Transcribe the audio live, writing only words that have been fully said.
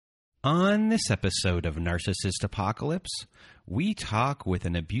On this episode of Narcissist Apocalypse, we talk with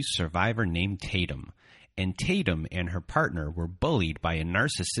an abuse survivor named Tatum. And Tatum and her partner were bullied by a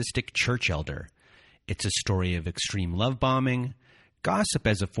narcissistic church elder. It's a story of extreme love bombing, gossip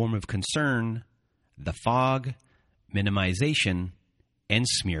as a form of concern, the fog, minimization, and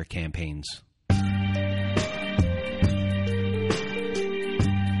smear campaigns.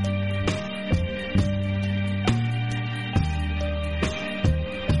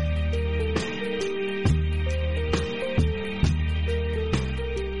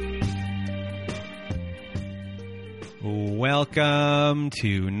 Welcome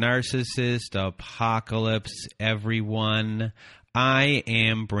to Narcissist Apocalypse, everyone. I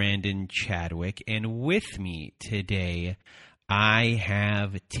am Brandon Chadwick, and with me today, I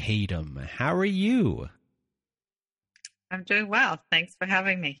have Tatum. How are you? I'm doing well. Thanks for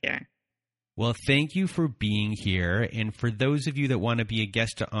having me here. Well, thank you for being here. And for those of you that want to be a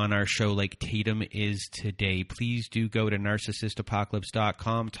guest on our show like Tatum is today, please do go to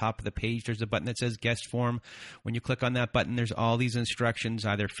narcissistapocalypse.com. Top of the page, there's a button that says guest form. When you click on that button, there's all these instructions.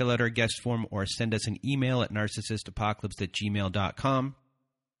 Either fill out our guest form or send us an email at narcissistapocalypse@gmail.com.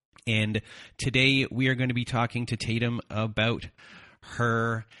 And today we are going to be talking to Tatum about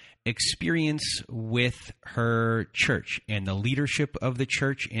her experience with her church and the leadership of the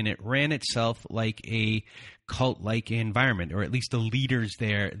church, and it ran itself like a cult-like environment, or at least the leaders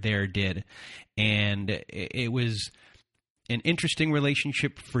there did. And it was an interesting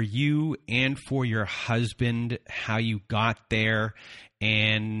relationship for you and for your husband, how you got there,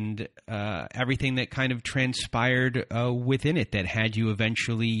 and everything that kind of transpired within it that had you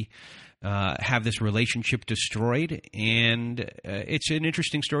eventually have this relationship destroyed. And it's an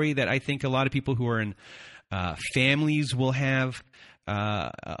interesting story that I think a lot of people who are in families will have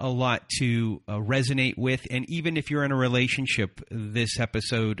a lot to resonate with. And even if you're in a relationship, this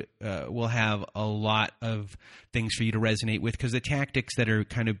episode will have a lot of things for you to resonate with, because the tactics that are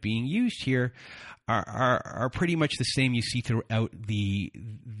kind of being used here are pretty much the same you see throughout the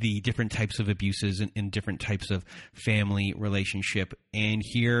different types of abuses and different types of family relationship and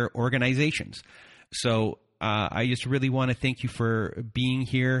here organizations. So I just really want to thank you for being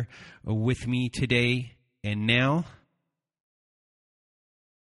here with me today. And now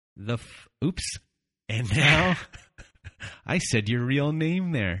and now I said your real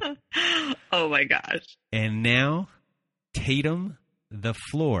name there. Oh my gosh. And now, Tatum, the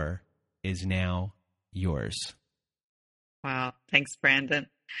floor is now yours. Wow. Thanks, Brandon.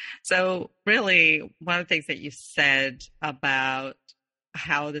 So really, one of the things that you said about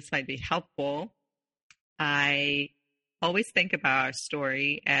how this might be helpful, I always think about our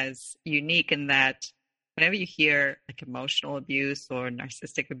story as unique in that whenever you hear like emotional abuse or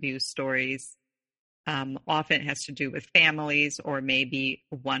narcissistic abuse stories, often it has to do with families or maybe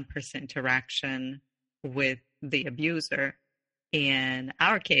one-person interaction with the abuser. In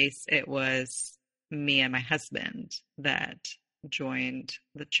our case, it was me and my husband that joined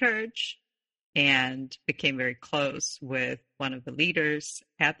the church and became very close with one of the leaders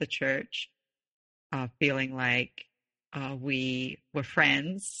at the church, feeling like we were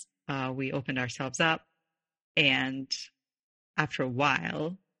friends. We opened ourselves up. And after a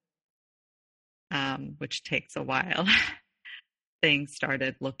while, which takes a while, things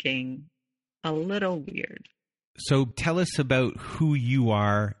started looking a little weird. So tell us about who you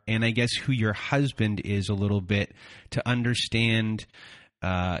are, and I guess who your husband is a little bit, to understand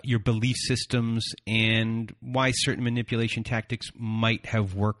your belief systems and why certain manipulation tactics might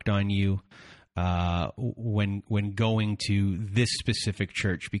have worked on you when going to this specific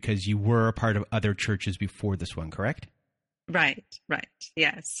church, because you were a part of other churches before this one, correct? Right.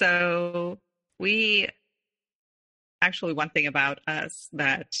 Yeah. So one thing about us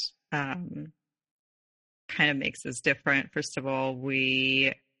that kind of makes us different. First of all,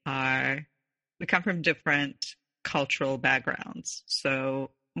 we come from different cultural backgrounds.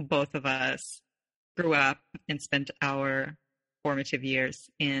 So both of us grew up and spent our formative years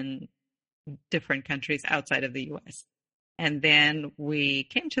in different countries outside of the U.S. And then we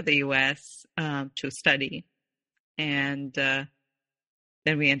came to the U.S. To study. And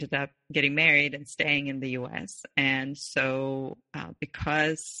then we ended up getting married and staying in the U.S. And so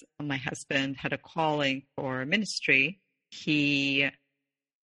because my husband had a calling for ministry, he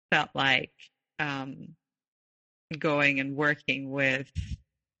felt like going and working with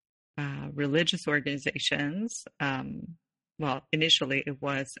religious organizations. Well, initially it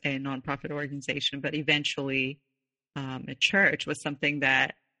was a nonprofit organization, but eventually a church was something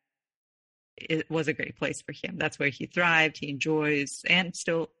that it was a great place for him. That's where he thrived. He enjoyed and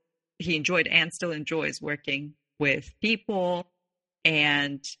still enjoys working with people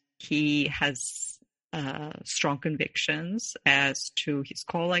and he has strong convictions as to his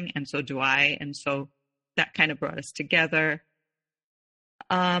calling, and so do I. And so that kind of brought us together.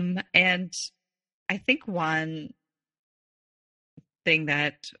 And I think one thing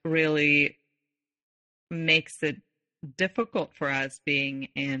that really makes it difficult for us being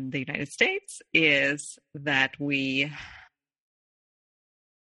in the United States is that we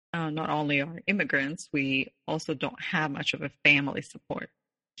not only are immigrants, we also don't have much of a family support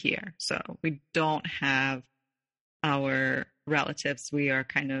here. So we don't have our relatives. We are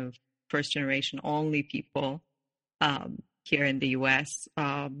kind of first generation only people here in the US.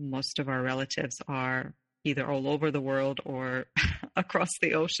 Most of our relatives are either all over the world or across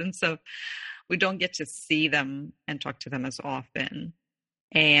the ocean. So we don't get to see them and talk to them as often.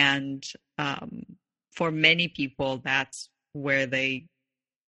 And for many people, that's where they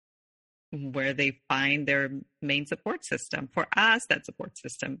find their main support system. For us, that support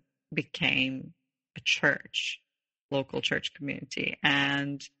system became a church, local church community.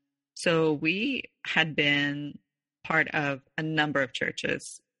 And so we had been part of a number of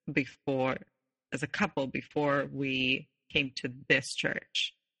churches before, as a couple, before we came to this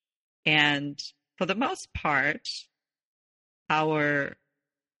church. And for the most part, our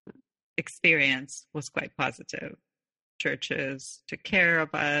experience was quite positive. Churches took care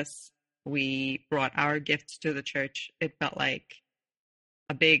of us. We brought our gifts to the church. It felt like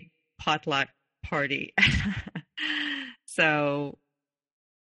a big potluck party. So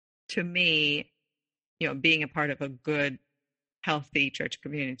to me, being a part of a good, healthy church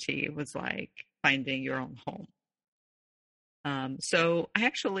community was like finding your own home. So I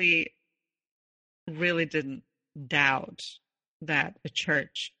actually really didn't doubt that a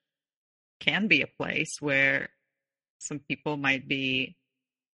church can be a place where some people might be,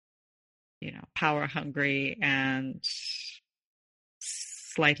 power hungry and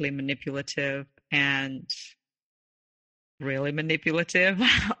slightly manipulative and really manipulative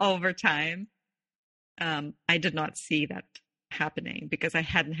over time. I did not see that happening because I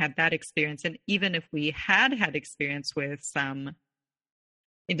hadn't had that experience. And even if we had experience with some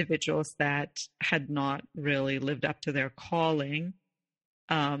individuals that had not really lived up to their calling,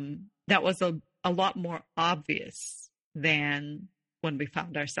 that was a lot more obvious than when we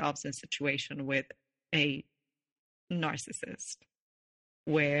found ourselves in a situation with a narcissist,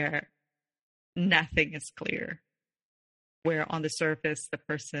 where nothing is clear, where on the surface the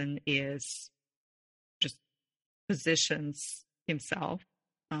person is just positions himself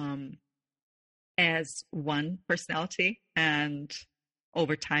as one personality, and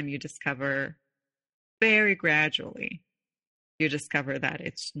over time you discover, very gradually, you discover that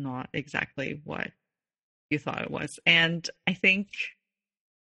it's not exactly what you thought it was. And I think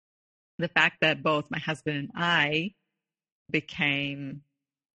the fact that both my husband and I became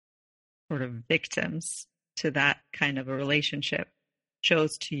sort of victims to that kind of a relationship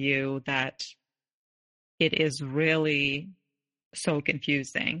shows to you that it is really so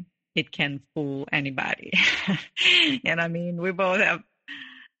confusing. It can fool anybody. And I mean, we both have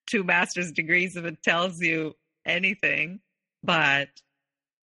 2 master's degrees if it tells you anything, but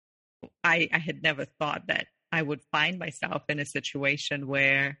I had never thought that I would find myself in a situation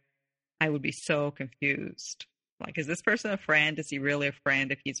where I would be so confused. Like, is this person a friend? Is he really a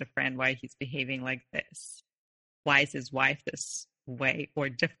friend? If he's a friend, why he's behaving like this? Why is his wife this way or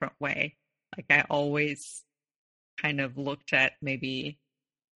different way? Like, I always kind of looked at maybe,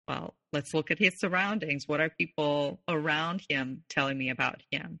 well, let's look at his surroundings. What are people around him telling me about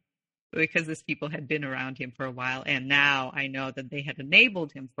him? Because these people had been around him for a while, and now I know that they had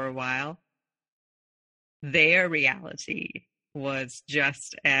enabled him for a while. Their reality was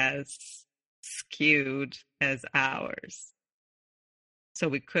just as skewed as ours. So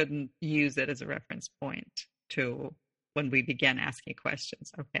we couldn't use it as a reference point to when we began asking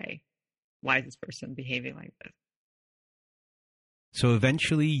questions. Okay, why is this person behaving like this? So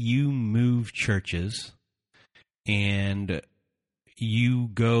eventually you move churches and you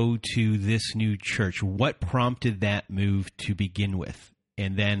go to this new church. What prompted that move to begin with?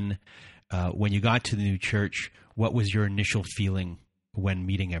 And then when you got to the new church, what was your initial feeling when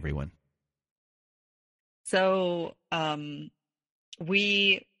meeting everyone? So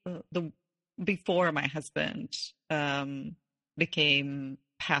before my husband became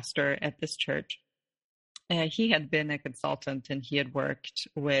pastor at this church, he had been a consultant and he had worked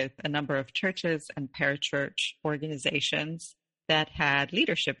with a number of churches and parachurch organizations that had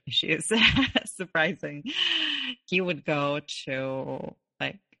leadership issues. Surprising. He would go to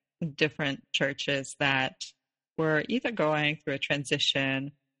like different churches that were either going through a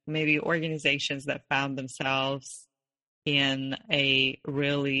transition, maybe organizations that found themselves in a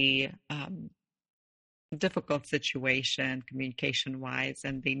really difficult situation communication-wise,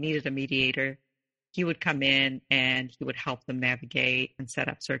 and they needed a mediator, he would come in and he would help them navigate and set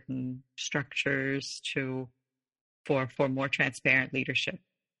up certain structures for more transparent leadership.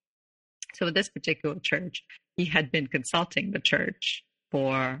 So with this particular church, he had been consulting the church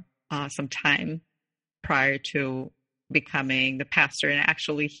for some time prior to becoming the pastor. And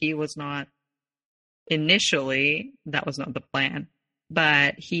actually, he was not initially, that was not the plan,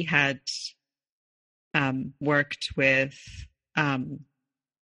 but he had worked with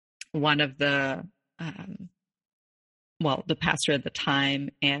one of the pastor at the time,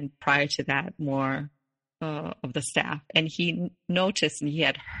 and prior to that, more of the staff. And he noticed and he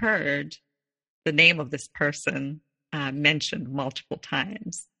had heard the name of this person mentioned multiple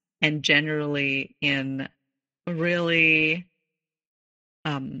times, and generally in really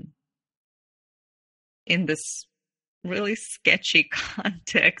in this really sketchy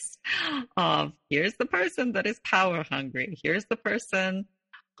context of, here's the person that is power hungry, here's the person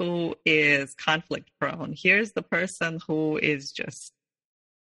who is conflict prone, here's the person who is just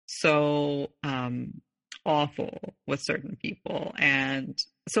so awful with certain people. And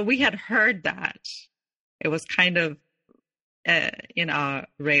so we had heard that. It was kind of in our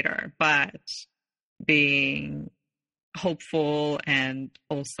radar, but being hopeful and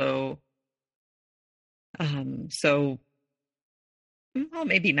also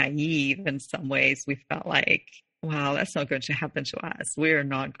maybe naive in some ways, we felt like, wow, that's not going to happen to us. We're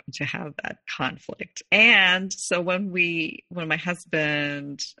not going to have that conflict. And so when my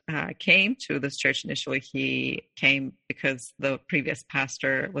husband came to this church initially, he came because the previous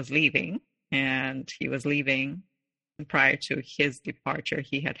pastor was leaving, and he was leaving. And prior to his departure,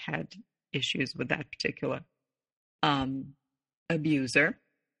 he had issues with that particular abuser,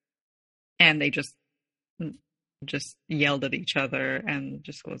 and they just yelled at each other, and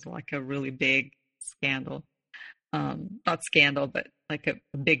just was like a really big scandal. Not scandal, but like a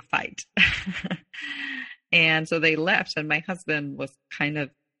big fight. And so they left, and my husband was kind of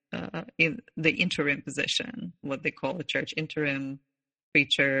in the interim position, what they call a church interim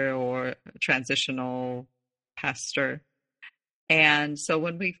preacher or transitional pastor. And so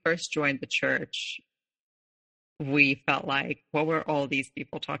when we first joined the church, we felt like, what were all these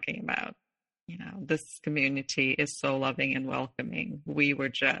people talking about? You know, this community is so loving and welcoming. We were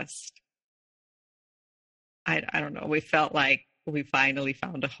just, I don't know, we felt like we finally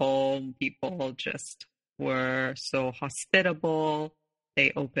found a home. People just were so hospitable.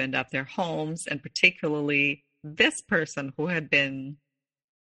 They opened up their homes, and particularly this person who had been,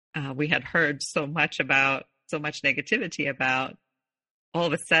 we had heard so much negativity about, all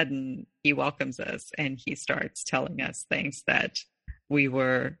of a sudden he welcomes us and he starts telling us things that we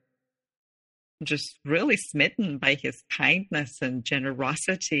were just really smitten by, his kindness and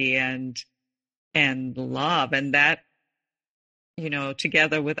generosity and love. And that, you know,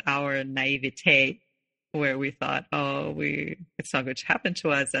 together with our naivete, where we thought, it's not going to happen to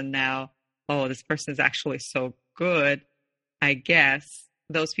us. And now, this person is actually so good. I guess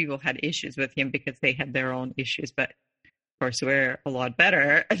those people had issues with him because they had their own issues, but of course we're a lot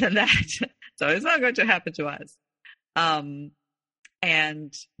better than that. So it's not going to happen to us.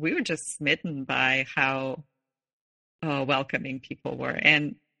 And we were just smitten by how welcoming people were.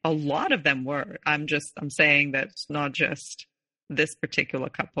 And a lot of them were. I'm saying that it's not just this particular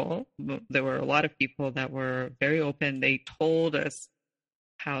couple. There were a lot of people that were very open. They told us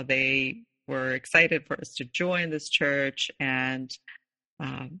how they were excited for us to join this church, and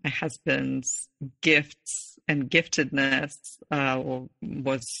my husband's gifts and giftedness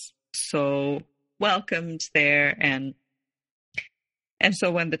was so welcomed there. And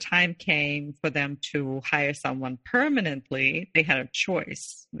so when the time came for them to hire someone permanently, they had a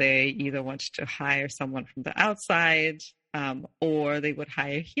choice. They either wanted to hire someone from the outside, or they would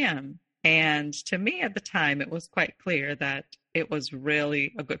hire him. And to me at the time, it was quite clear that it was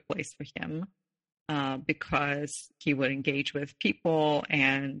really a good place for him, because he would engage with people,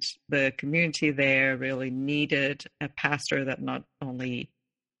 and the community there really needed a pastor that not only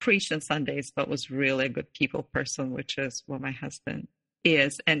preached on Sundays, but was really a good people person, which is what my husband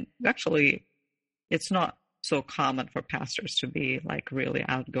is. And actually, it's not so common for pastors to be like really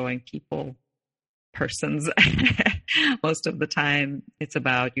outgoing people persons. Most of the time, it's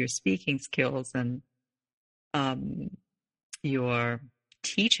about your speaking skills and your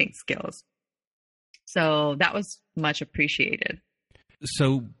teaching skills. So that was much appreciated.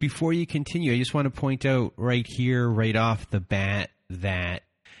 So before you continue, I just want to point out right here, right off the bat, that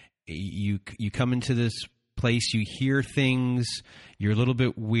you come into this place. You hear things. You're a little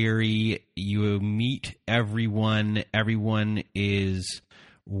bit weary. You meet everyone. Everyone is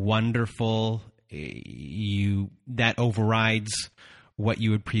wonderful. That overrides what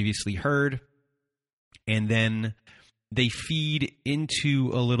you had previously heard. And then they feed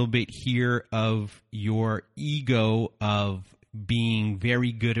into a little bit here of your ego of being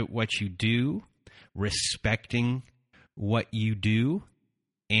very good at what you do, respecting what you do,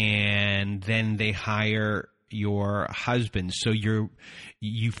 and then they hire your husband. So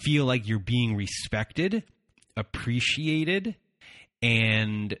you feel like you're being respected, appreciated,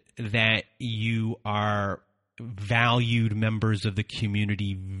 and that you are valued members of the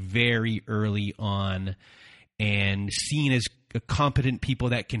community very early on and seen as competent people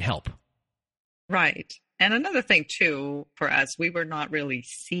that can help. Right. And another thing, too, for us, we were not really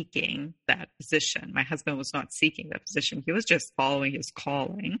seeking that position. My husband was not seeking that position. He was just following his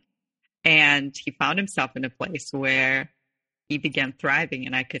calling. And he found himself in a place where he began thriving.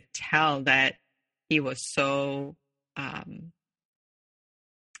 And I could tell that he was so at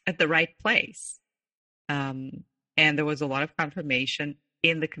the right place. And there was a lot of confirmation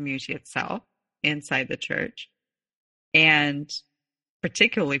in the community itself, inside the church, and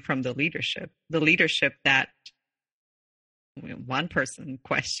particularly from the leadership that one person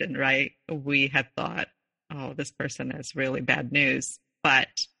questioned, right? We had thought, oh, this person is really bad news, but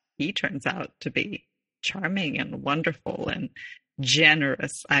he turns out to be charming and wonderful and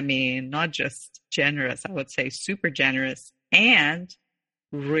generous. I mean, not just generous, I would say super generous and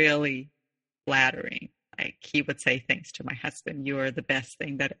really flattering. Like he would say things to my husband, you are the best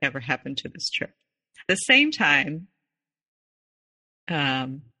thing that ever happened to this church. At the same time,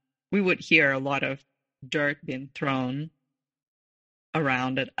 we would hear a lot of dirt being thrown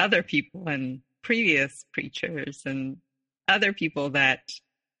around at other people and previous preachers and other people that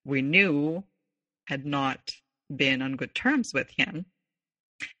we knew had not been on good terms with him.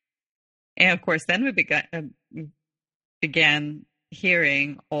 And of course, then we began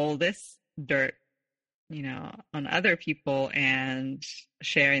hearing all this dirt, on other people and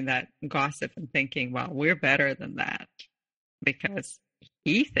sharing that gossip and thinking, well, we're better than that because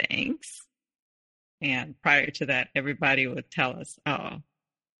he thinks. And prior to that, everybody would tell us, oh,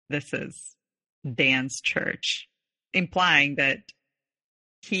 this is Dan's church, implying that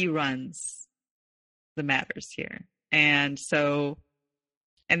he runs the matters here. And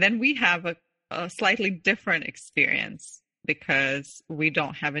then we have a slightly different experience because we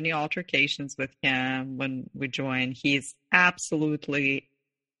don't have any altercations with him when we join. He's absolutely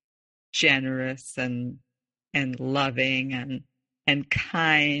generous and loving and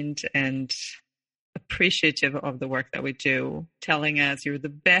kind and appreciative of the work that we do, telling us you're the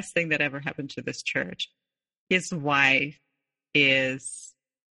best thing that ever happened to this church. His wife is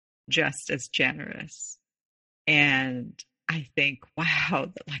just as generous. And I think,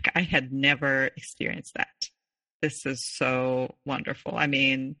 wow, like I had never experienced that. This is so wonderful. I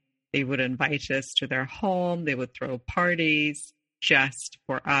mean, they would invite us to their home. They would throw parties just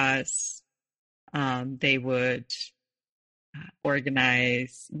for us. They would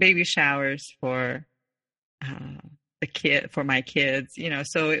organize baby showers for my kids,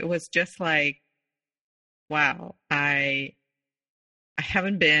 so it was just like, wow, I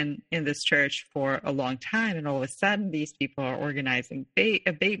haven't been in this church for a long time. And all of a sudden these people are organizing a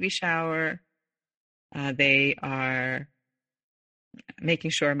baby shower. They are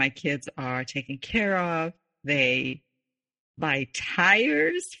making sure my kids are taken care of. They buy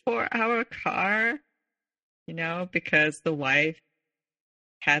tires for our car, because the wife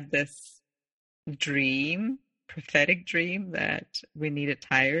had this prophetic dream that we needed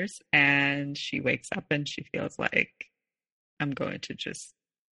tires. And she wakes up and she feels like, I'm going to just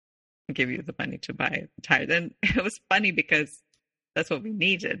give you the money to buy the tires. And it was funny because that's what we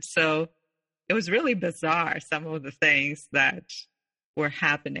needed. So it was really bizarre, some of the things that were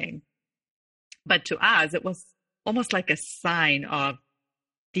happening. But to us, it was almost like a sign of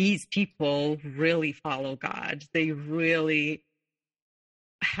these people really follow God. They really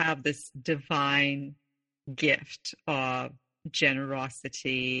have this divine gift of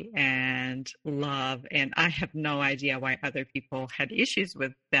generosity and love. And I have no idea why other people had issues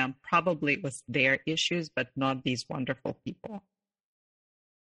with them. Probably it was their issues, but not these wonderful people.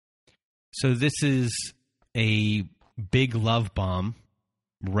 So this is a big love bomb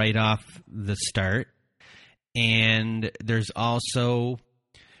right off the start. And there's also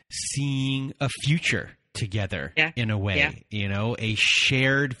seeing a future together in a way, a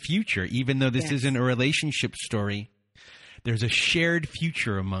shared future. Even though this isn't a relationship story, there's a shared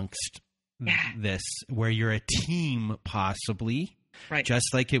future amongst this where you're a team possibly Right.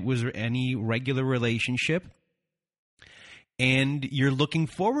 just like it was any regular relationship. And you're looking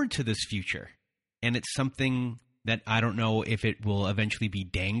forward to this future. And it's something that I don't know if it will eventually be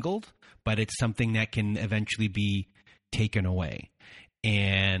dangled, but it's something that can eventually be taken away.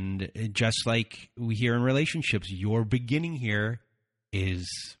 And just like we hear in relationships, your beginning here is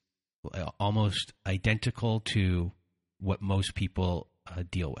almost identical to what most people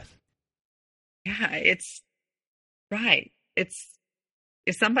deal with. Yeah, it's right. It's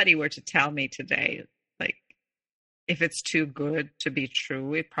if somebody were to tell me today, like, if it's too good to be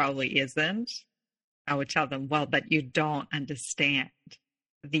true, it probably isn't. I would tell them, well, but you don't understand.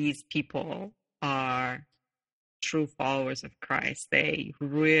 These people are true followers of Christ. They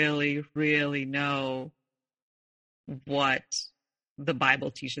really, really know what the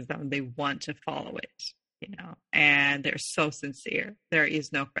Bible teaches them. They want to follow it, and they're so sincere. There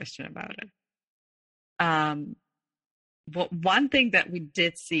is no question about it. But one thing that we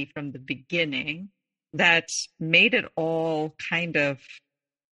did see from the beginning that made it all kind of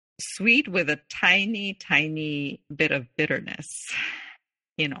sweet with a tiny, tiny bit of bitterness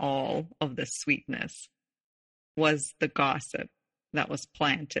in all of the sweetness was the gossip that was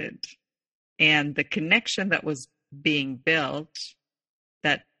planted and the connection that was being built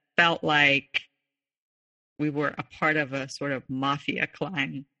that felt like we were a part of a sort of mafia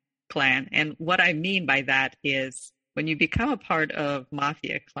clan. And what I mean by that is when you become a part of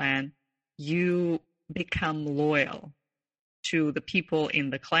mafia clan, you become loyal to the people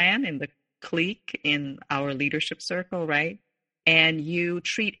in the clan, in the clique, in our leadership circle, right? And you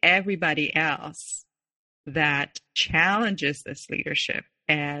treat everybody else that challenges this leadership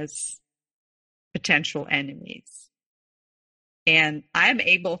as potential enemies. And I'm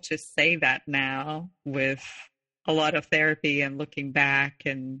able to say that now with a lot of therapy and looking back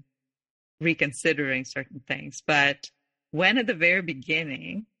and reconsidering certain things. But when at the very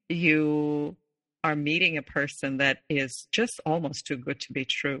beginning you are meeting a person that is just almost too good to be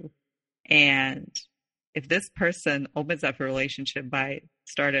true, and if this person opens up a relationship by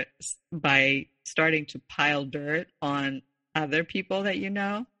starting to pile dirt on other people that you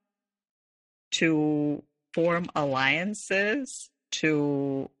know, to form alliances,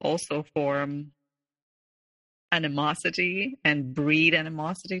 to also form animosity and breed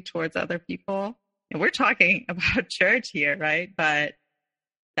animosity towards other people. And we're talking about church here, right? But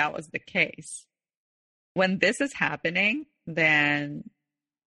that was the case. When this is happening, then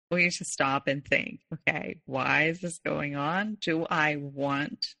we need to stop and think, okay, why is this going on? Do I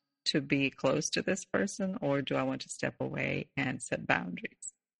want to be close to this person, or do I want to step away and set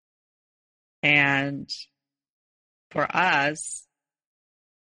boundaries? And for us,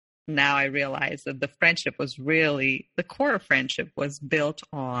 now I realize that the friendship was really, the core of friendship was built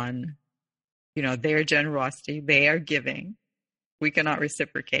on, their generosity. They are giving. We cannot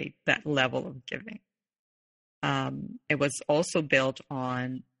reciprocate that level of giving. It was also built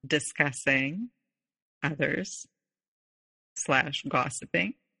on discussing others /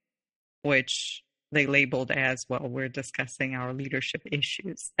 gossiping, which they labeled as, well, we're discussing our leadership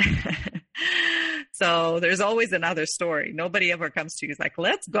issues. So there's always another story. Nobody ever comes to you, like,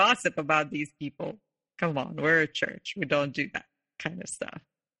 let's gossip about these people. Come on, we're a church. We don't do that kind of stuff.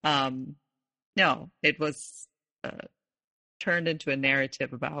 No, it was turned into a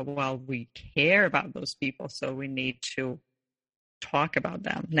narrative about, well, we care about those people, so we need to talk about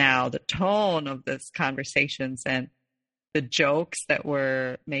them. Now, the tone of this conversations and the jokes that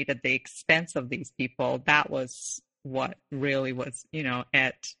were made at the expense of these people, that was what really was,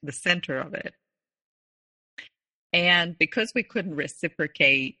 at the center of it. And because we couldn't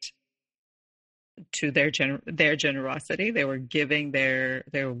reciprocate to their generosity, they were giving, they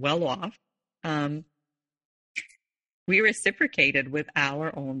were well off. We reciprocated with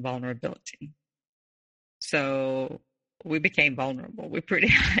our own vulnerability. So we became vulnerable. We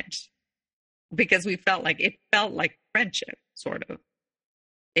pretty much, because it felt like friendship, sort of,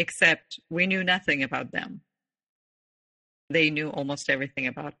 except we knew nothing about them. They knew almost everything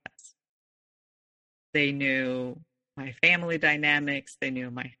about us. They knew my family dynamics. They knew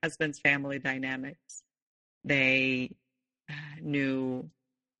my husband's family dynamics. They knew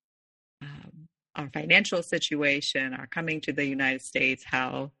our financial situation, our coming to the United States,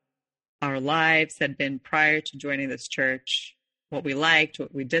 how our lives had been prior to joining this church, what we liked,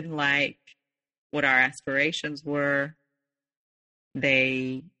 what we didn't like, what our aspirations were.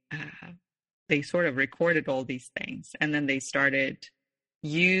 They sort of recorded all these things, and then they started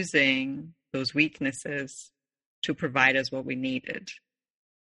using those weaknesses to provide us what we needed.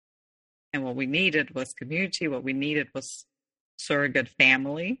 And what we needed was community. What we needed was surrogate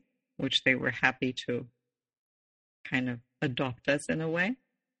family, which they were happy to kind of adopt us in a way.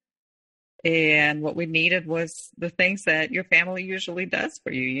 And what we needed was the things that your family usually does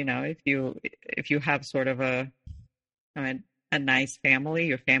for you. You know, if you have sort of I mean, a nice family,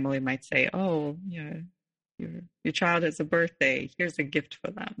 your family might say, "Oh, you know, your child has a birthday. Here's a gift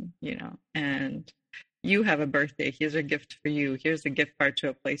for them." You know, and you have a birthday. Here's a gift for you. Here's a gift card to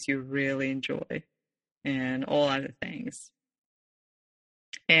a place you really enjoy, and all other things.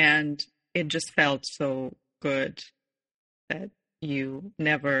 And it just felt so good that you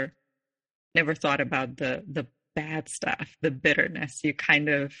never thought about the bad stuff, the bitterness. You kind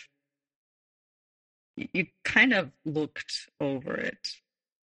of looked over it.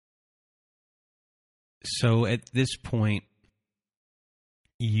 So at this point,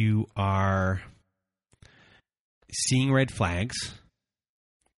 you are seeing red flags.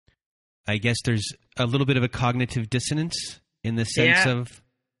 I guess there's a little bit of a cognitive dissonance in the sense of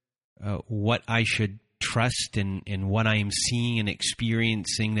what I should trust and what I am seeing and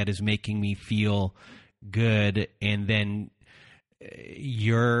experiencing that is making me feel good. And then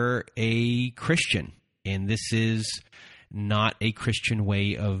you're a Christian, and this is not a Christian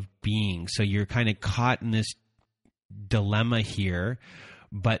way of being. So you're kind of caught in this dilemma here,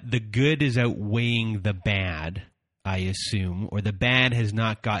 but the good is outweighing the bad, I assume, or the bad has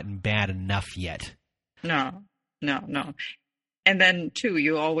not gotten bad enough yet. No. And then, too,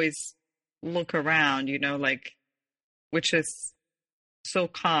 you always look around, you know, like, which is so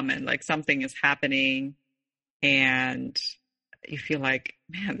common, like something is happening and you feel like,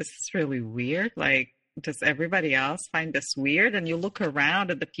 man, this is really weird. Like, does everybody else find this weird? And you look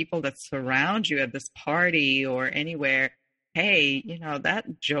around at the people that surround you at this party or anywhere. Hey, you know,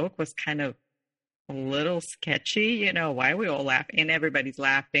 that joke was kind of a little sketchy. You know, why are we all laughing? And everybody's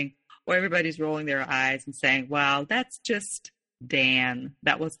laughing, or everybody's rolling their eyes and saying, well, that's just Dan.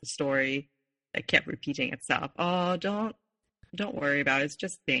 That was the story that kept repeating itself. Oh, don't worry about it. It's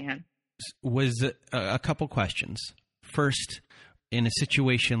just Dan. Was a couple questions. First, in a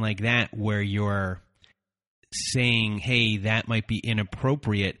situation like that where you're saying, hey, that might be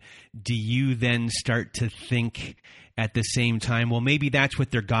inappropriate, do you then start to think at the same time, well, maybe that's what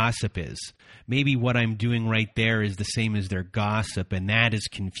their gossip is. Maybe what I'm doing right there is the same as their gossip, and that is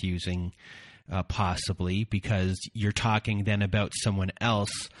confusing, possibly, because you're talking then about someone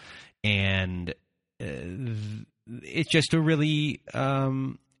else, and it's just a really,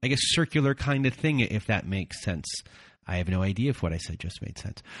 I guess, circular kind of thing, if that makes sense. I have no idea if what I said just made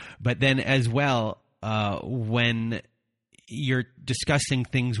sense. But then as well, when you're discussing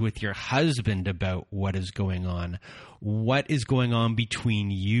things with your husband about what is going on between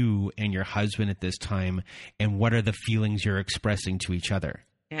you and your husband at this time, and what are the feelings you're expressing to each other?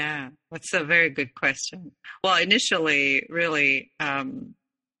 Yeah, that's a very good question. Well, initially, really,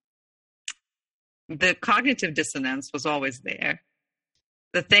 the cognitive dissonance was always there.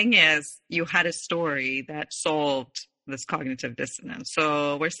 The thing is, you had a story that solved this cognitive dissonance.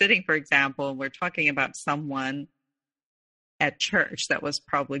 So we're sitting, for example, we're talking about someone at church that was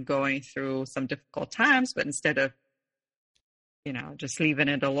probably going through some difficult times, but instead of, you know, just leaving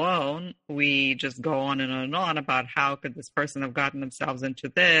it alone, we just go on and on about how could this person have gotten themselves into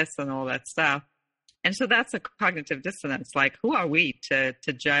this and all that stuff. And so that's a cognitive dissonance. Like, who are we to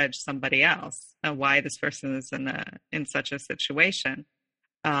judge somebody else and why this person is in such a situation?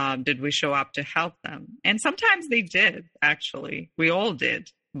 Did we show up to help them? And sometimes they did, actually. We all did.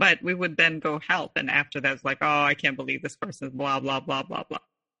 But we would then go help. And after that, it's like, oh, I can't believe this person is blah, blah, blah, blah, blah.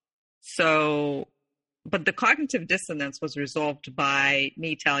 So, but the cognitive dissonance was resolved by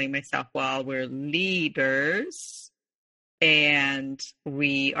me telling myself, well, we're leaders and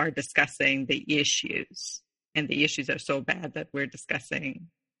we are discussing the issues. And the issues are so bad that we're discussing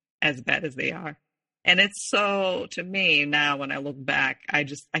as bad as they are. And it's so, to me now, when I look back, I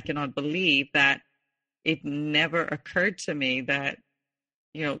cannot believe that it never occurred to me that,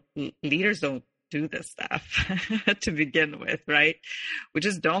 you know, leaders don't do this stuff to begin with, right? We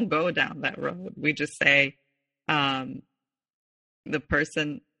just don't go down that road. We just say, the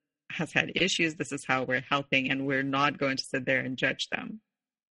person has had issues. This is how we're helping. And we're not going to sit there and judge them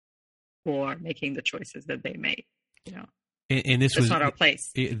for making the choices that they made, you know. And this was not our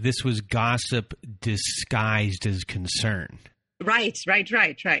place. This was gossip disguised as concern. Right.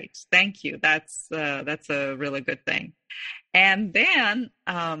 Thank you. That's a really good thing. And then,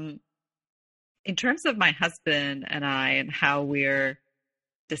 in terms of my husband and I and how we're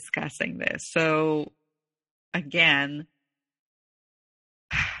discussing this. So again,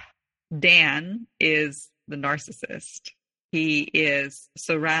 Dan is the narcissist. He is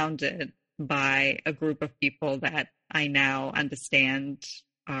surrounded by a group of people that I now understand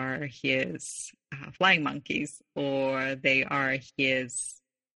are his flying monkeys, or they are his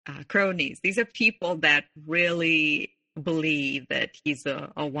cronies. These are people that really believe that he's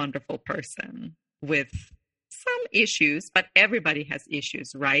a wonderful person with some issues, but everybody has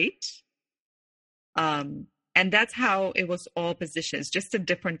issues, right? And that's how it was all positioned. It's just a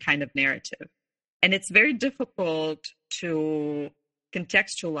different kind of narrative. And it's very difficult to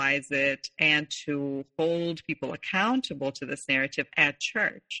contextualize it and to hold people accountable to this narrative at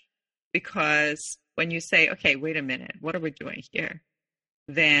church. Because when you say, okay, wait a minute, what are we doing here?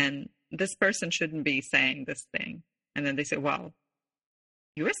 Then this person shouldn't be saying this thing. And then they say, well,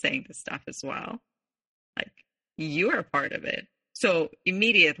 you were saying this stuff as well. Like, you are a part of it. So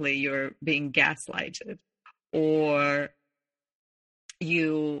immediately you're being gaslighted, or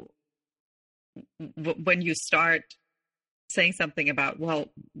when you start saying something about, well,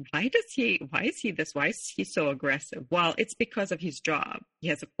 why is he this? Why is he so aggressive? Well, it's because of his job. He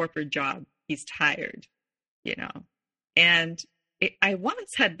has a corporate job. He's tired, And I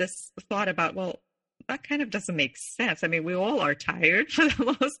once had this thought about, well, that kind of doesn't make sense. I mean, we all are tired for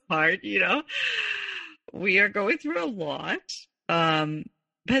the most part, We are going through a lot.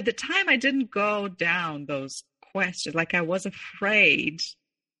 But at the time, I didn't go down those questions. Like, I was afraid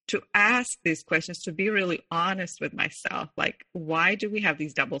to ask these questions, to be really honest with myself. Like, why do we have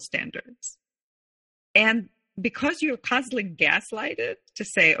these double standards? And because you're constantly gaslighted to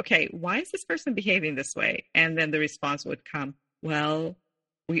say, okay, why is this person behaving this way? And then the response would come, well,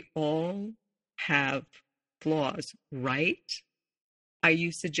 we all have flaws, right? Are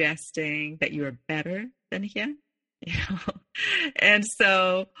you suggesting that you're better than him? And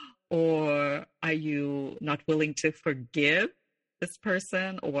so, or are you not willing to forgive this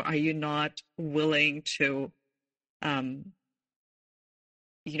person? Or are you not willing to,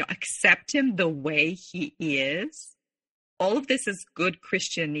 accept him the way he is? All of this is good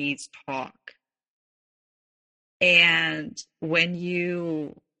Christianese talk. And when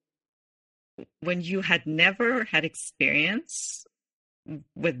you had never had experience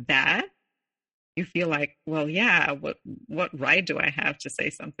with that, you feel like, well, yeah, what right do I have to say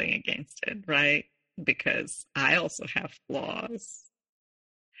something against it, right? Because I also have flaws.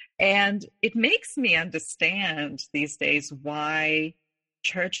 And it makes me understand these days why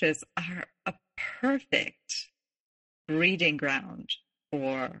churches are a perfect breeding ground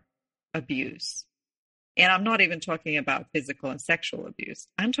for abuse. And I'm not even talking about physical and sexual abuse.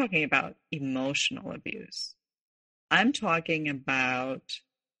 I'm talking about emotional abuse. I'm talking about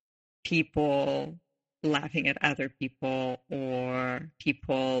people laughing at other people, or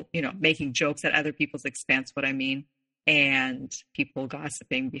people, making jokes at other people's expense, what I mean, and people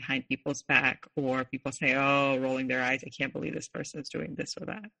gossiping behind people's back, or people say, oh, rolling their eyes, I can't believe this person is doing this or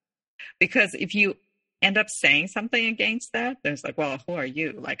that. Because if you end up saying something against that, there's like, well, who are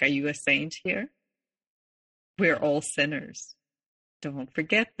you? Like, are you a saint here? We're all sinners. Don't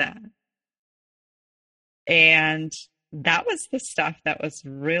forget that. And that was the stuff that was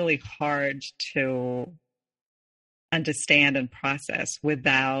really hard to understand and process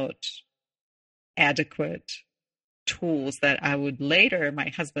without adequate tools that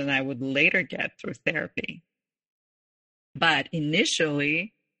my husband and I would later get through therapy. But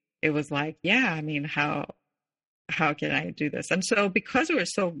initially, it was like, yeah, I mean, how can I do this? And so because we were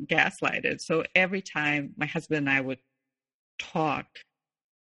so gaslighted, so every time my husband and I would talk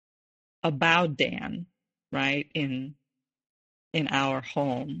about Dan, right, in our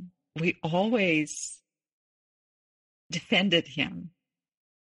home, we always defended him.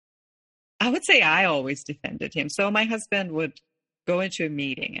 I would say I always defended him. So my husband would go into a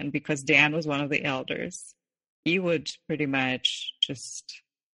meeting, and because Dan was one of the elders, he would pretty much just,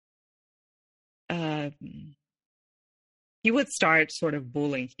 he would start sort of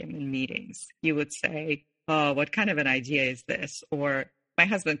bullying him in meetings. He would say, oh, what kind of an idea is this? Or my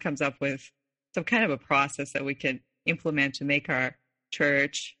husband comes up with some kind of a process that we can implement to make our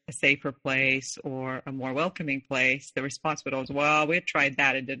church a safer place or a more welcoming place. The response would always, well, we tried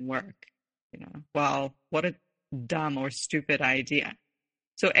that, it didn't work. Well, what a dumb or stupid idea.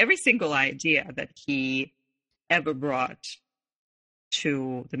 So every single idea that he ever brought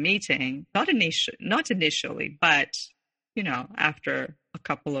to the meeting, not initially, but, after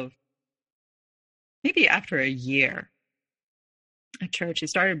maybe after a year at church, he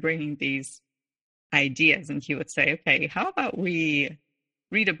started bringing these ideas, and he would say, okay, how about we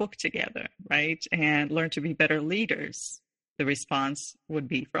read a book together, right? And learn to be better leaders. The response would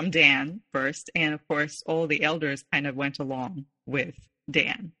be from Dan first. And of course, all the elders kind of went along with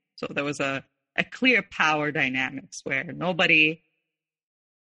Dan. So there was a clear power dynamics where nobody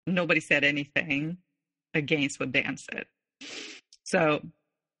said anything against what Dan said. So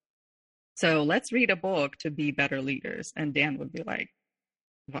So let's read a book to be better leaders. And Dan would be like,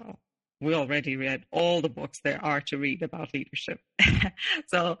 well, we already read all the books there are to read about leadership.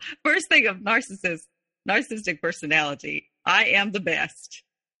 So first thing of narcissistic personality, I am the best.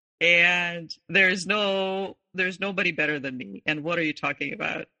 And there's nobody better than me. And what are you talking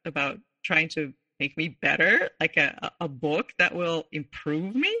about? About trying to make me better? Like a book that will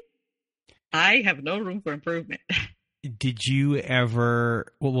improve me? I have no room for improvement. Did you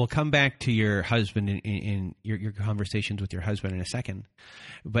ever? Well, we'll come back to your husband in your conversations with your husband in a second.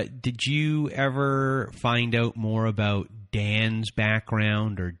 But did you ever find out more about Dan's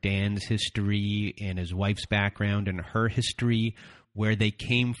background or Dan's history and his wife's background and her history, where they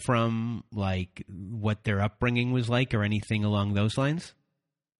came from, like what their upbringing was like, or anything along those lines?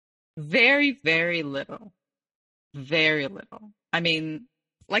 Very, very little. Very little. I mean,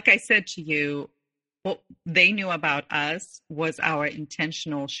 like I said to you, what they knew about us was our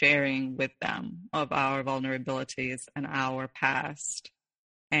intentional sharing with them of our vulnerabilities and our past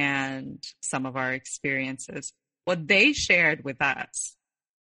and some of our experiences. What they shared with us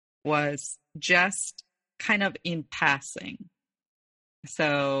was just kind of in passing.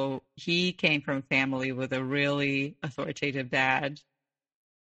 So he came from a family with a really authoritative dad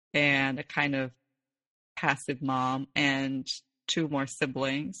and a kind of passive mom and two more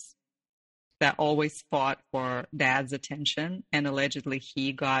siblings that always fought for dad's attention, and allegedly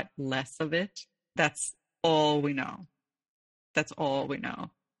he got less of it. That's all we know. That's all we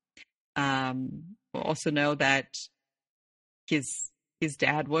know. We'll also know that his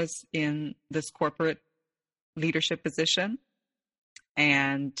dad was in this corporate leadership position,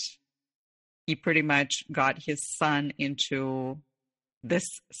 and he pretty much got his son into this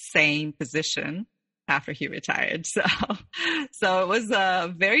same position after he retired. So it was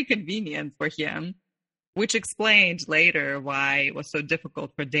very convenient for him, which explained later why it was so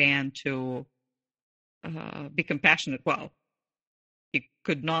difficult for Dan to be compassionate. Well, he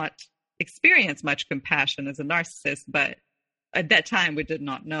could not experience much compassion as a narcissist, but at that time we did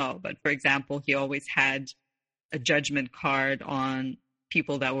not know. But for example, he always had a judgment card on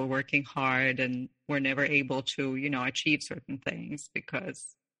people that were working hard and were never able to, achieve certain things because,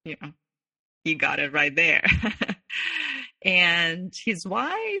 he got it right there. And his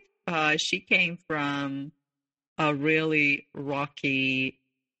wife, she came from a really rocky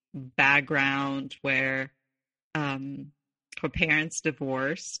background where her parents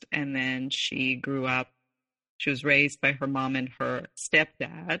divorced, and then she grew up. She was raised by her mom and her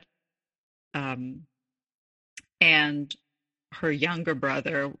stepdad. And her younger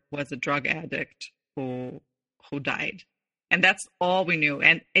brother was a drug addict who died. And that's all we knew.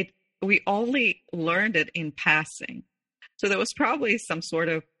 And we only learned it in passing. So there was probably some sort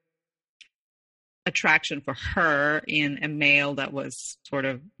of attraction for her in a male that was sort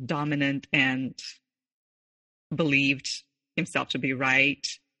of dominant and believed himself to be right.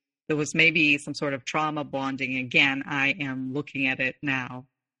 There was maybe some sort of trauma bonding. Again, I am looking at it now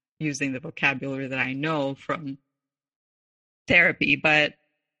using the vocabulary that I know from therapy, but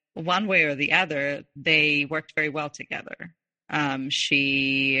one way or the other, they worked very well together.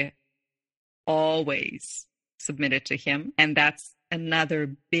 She always submitted to him, and that's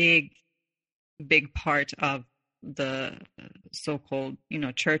another big part of the so-called,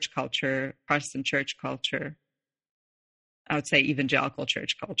 church culture, Protestant church culture. I would say evangelical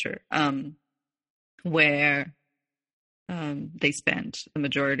church culture, where they spent the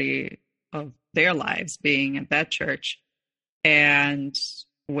majority of their lives being at that church, and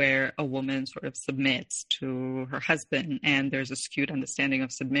where a woman sort of submits to her husband, and there's a skewed understanding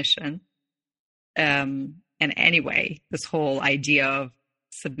of submission. And anyway, this whole idea of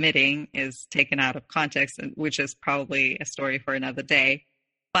submitting is taken out of context, which is probably a story for another day.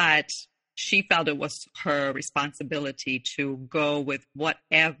 But she felt it was her responsibility to go with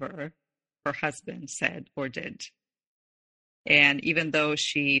whatever her husband said or did. And even though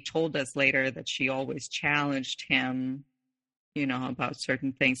she told us later that she always challenged him, about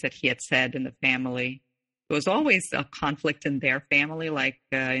certain things that he had said in the family, there was always a conflict in their family, like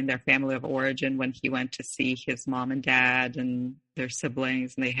in their family of origin, when he went to see his mom and dad and their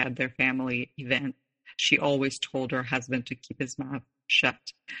siblings, and they had their family event. She always told her husband to keep his mouth shut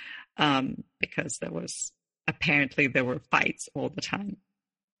because there were fights all the time.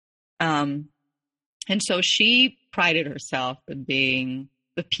 And so she prided herself in being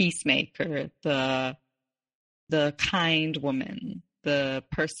the peacemaker, the kind woman, the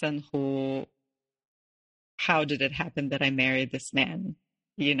person who, how did it happen that I married this man?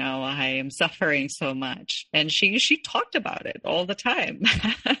 I am suffering so much. And she talked about it all the time.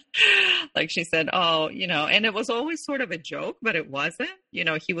 Like she said, oh, and it was always sort of a joke, but it wasn't.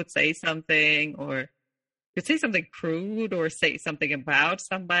 He would say something, or he'd say something crude, or say something about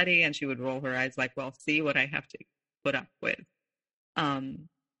somebody, and she would roll her eyes like, well, see what I have to put up with. And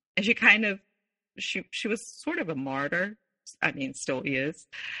she kind of, she was sort of a martyr. I mean, still is.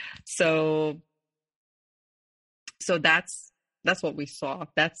 So that's what we saw.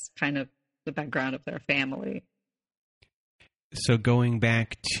 That's kind of the background of their family. So going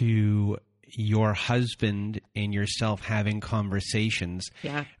back to your husband and yourself having conversations,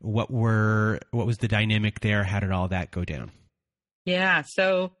 yeah. What was the dynamic there? How did all that go down? Yeah.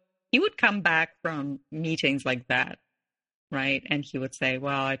 So he would come back from meetings like that, right? And he would say,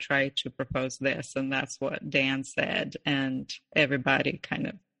 well, I tried to propose this, and that's what Dan said. And everybody kind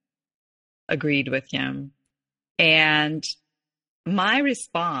of agreed with him. And my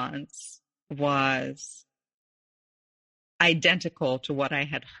response was identical to what I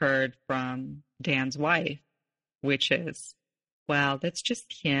had heard from Dan's wife, which is, well, that's just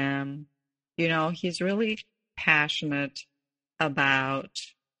him. He's really passionate about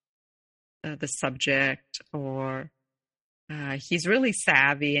the subject, or he's really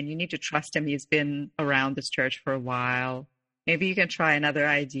savvy and you need to trust him. He's been around this church for a while. Maybe you can try another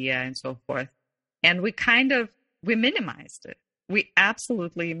idea, and so forth. And we minimized it. We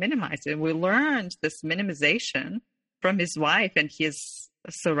absolutely minimized it. We learned this minimization from his wife and his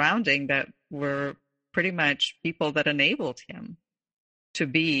surrounding that were pretty much people that enabled him to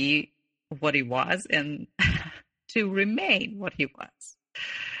be what he was and to remain what he was.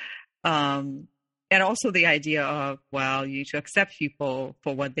 And also the idea of, well, you need to accept people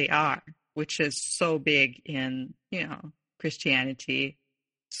for what they are, which is so big in, Christianity,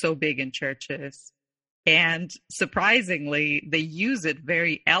 so big in churches. And surprisingly, they use it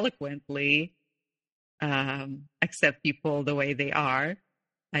very eloquently, accept people the way they are.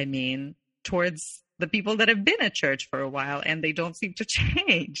 I mean, towards the people that have been at church for a while and they don't seem to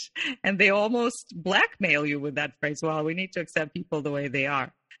change. And they almost blackmail you with that phrase, well, we need to accept people the way they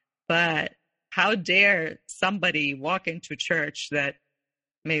are. But how dare somebody walk into church that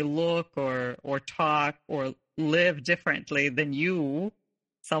may look or talk or live differently than you,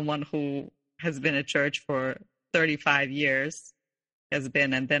 someone who has been at church for 35 years, and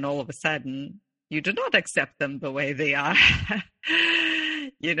then all of a sudden you do not accept them the way they are.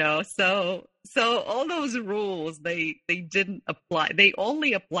 So all those rules, they didn't apply. They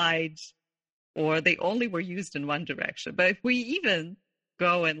only applied, or they only were used in one direction. But if we even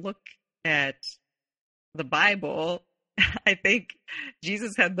go and look at the Bible, I think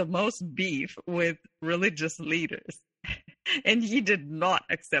Jesus had the most beef with religious leaders. And he did not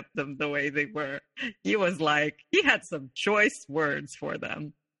accept them the way they were. He had some choice words for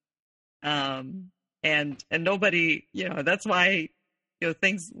them. And nobody, that's why,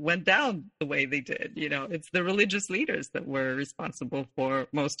 things went down the way they did. It's the religious leaders that were responsible for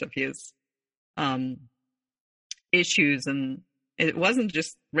most of his issues. And it wasn't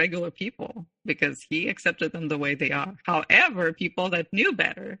just regular people, because he accepted them the way they are. However, people that knew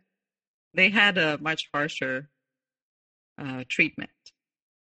better, they had a much harsher treatment.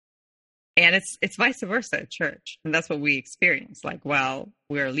 And it's vice versa at church. And that's what we experience. Like, well,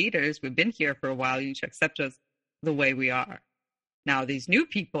 we're leaders. We've been here for a while. You need to accept us the way we are. Now, these new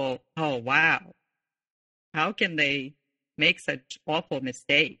people, oh, wow. How can they make such awful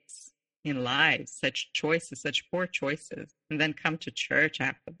mistakes in lives, such choices, such poor choices, and then come to church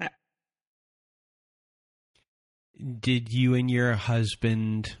after that? Did you and your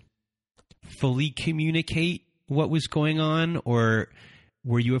husband fully communicate what was going on, or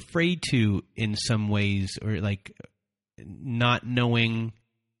were you afraid to in some ways, or like not knowing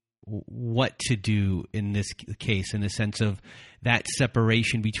what to do in this case, in the sense of that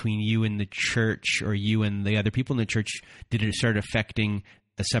separation between you and the church, or you and the other people in the church? Did it start affecting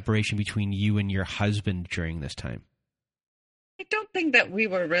the separation between you and your husband during this time? I don't think that we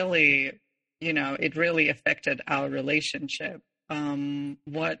were really, it really affected our relationship.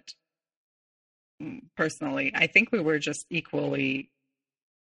 Personally, I think we were just equally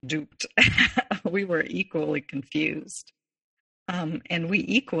duped. We were equally confused. And we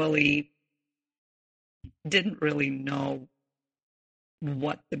equally didn't really know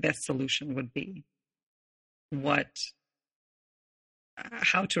what the best solution would be,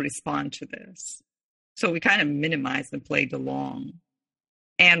 how to respond to this. So we kind of minimized and played along.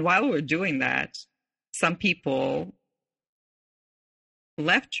 And while we were doing that, some people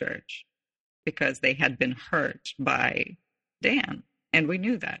left church because they had been hurt by Dan. And we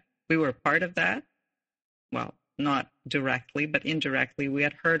knew that. We were part of that. Well, not directly, but indirectly, we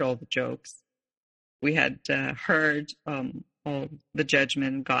had heard all the jokes. We had heard all the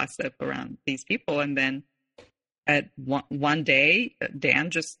judgment, gossip around these people. And then at one day, Dan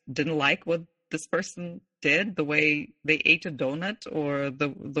just didn't like what this person did, the way they ate a donut, or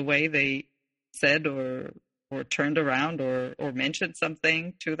the way they said or turned around or mentioned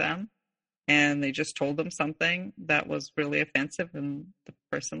something to them. And they just told them something that was really offensive, and the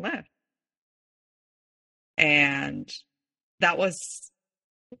person left. And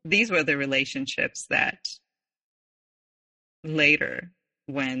these were the relationships that later,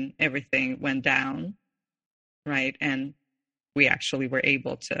 when everything went down, right? And we actually were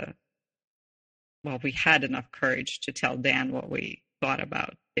able to, we had enough courage to tell Dan what we thought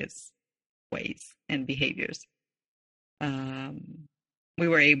about his ways and behaviors.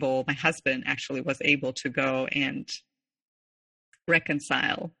 My husband actually was able to go and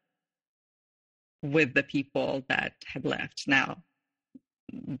reconcile with the people that had left. Now,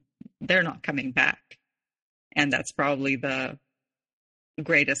 they're not coming back. And that's probably the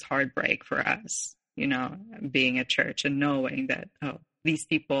greatest heartbreak for us, being a church and knowing that, these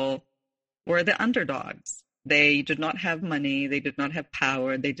people were the underdogs. They did not have money. They did not have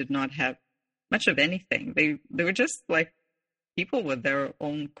power. They did not have much of anything. They were just like people with their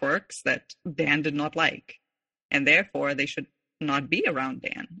own quirks that Dan did not like. And therefore, they should not be around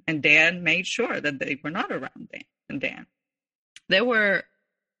Dan. And Dan made sure that they were not around Dan.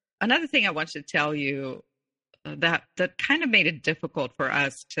 Another thing I wanted to tell you that kind of made it difficult for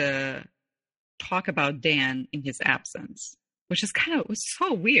us to talk about Dan in his absence, which was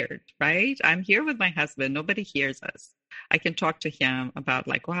so weird, right? I'm here with my husband. Nobody hears us. I can talk to him about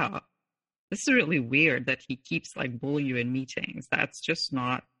wow, this is really weird that he keeps bullying you in meetings. That's just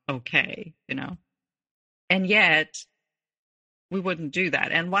not okay, And yet we wouldn't do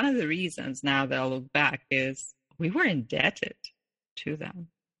that. And one of the reasons now that I look back is we were indebted to them.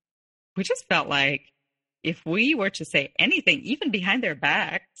 We just felt like if we were to say anything, even behind their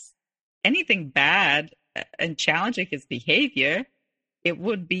backs, anything bad and challenging his behavior, it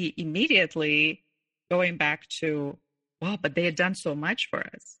would be immediately going back to, but they had done so much for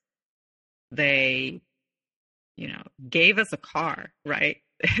us. They, gave us a car, right?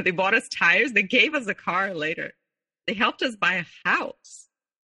 They bought us tires. They gave us a car later. They helped us buy a house.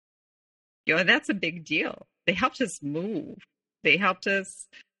 That's a big deal. They helped us move. They helped us,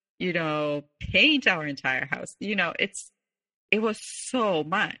 paint our entire house. It was so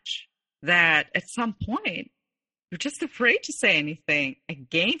much that at some point you're just afraid to say anything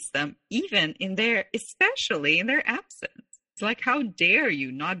against them, especially in their absence. It's like, how dare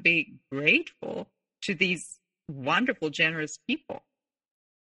you not be grateful to these wonderful, generous people?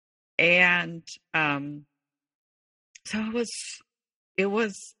 And so it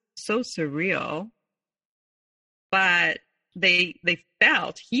was so surreal, but he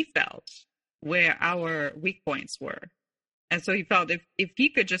felt where our weak points were. And so he felt if he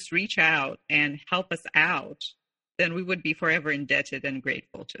could just reach out and help us out, then we would be forever indebted and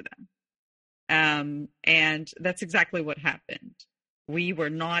grateful to them. And that's exactly what happened. We were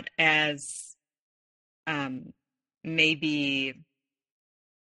not as, maybe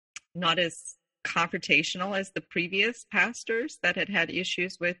not as confrontational as the previous pastors that had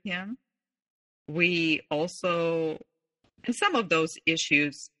issues with him. We also, and some of those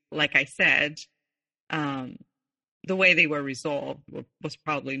issues, like I said, the way they were resolved was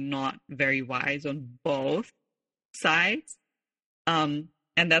probably not very wise on both sides.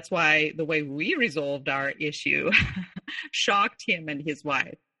 And that's why the way we resolved our issue shocked him and his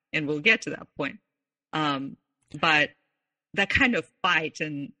wife. And we'll get to that point. But that kind of fight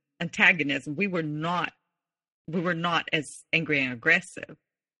and antagonism, we were not as angry and aggressive.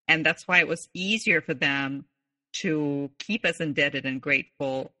 And that's why it was easier for them to keep us indebted and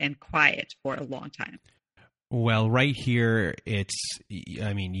grateful and quiet for a long time. Well, right here, you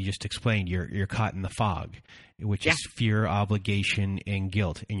just explained you're caught in the fog, which is fear, obligation, and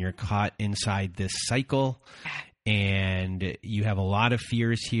guilt. And you're caught inside this cycle, and you have a lot of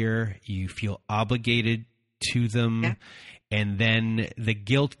fears here. You feel obligated to them. Yeah. And then the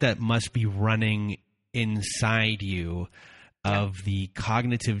guilt that must be running inside you of the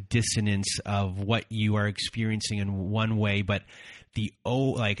cognitive dissonance of what you are experiencing in one way, but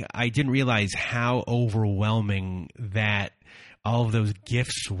I didn't realize how overwhelming that all of those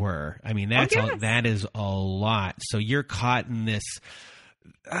gifts were. I mean, that is a lot. So you're caught in this,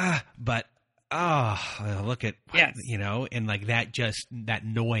 look at, and that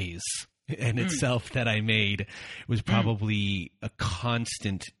noise in itself that I made was probably a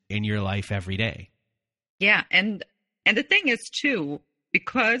constant in your life every day. Yeah. And the thing is too,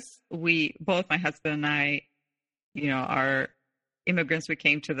 because both my husband and I our immigrants. We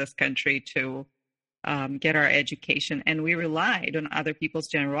came to this country to get our education, and we relied on other people's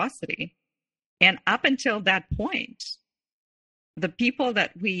generosity. And up until that point, the people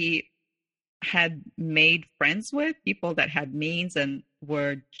that we had made friends with, people that had means and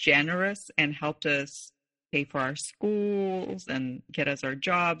were generous and helped us pay for our schools and get us our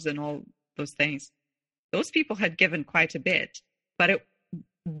jobs and all those things, those people had given quite a bit. But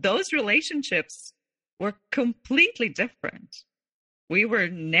those relationships were completely different. We were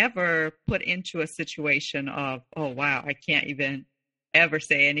never put into a situation of, oh, wow, I can't even ever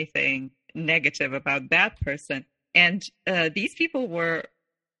say anything negative about that person. And these people were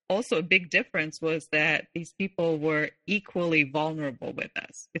also, a big difference was that these people were equally vulnerable with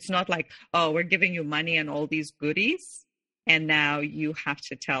us. It's not like, oh, we're giving you money and all these goodies, and now you have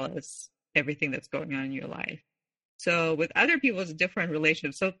to tell us everything that's going on in your life. So with other people, it's a different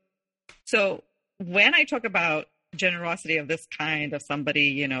relationship. So when I talk about generosity of this kind, of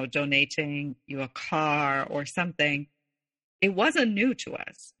somebody, donating you a car or something, it wasn't new to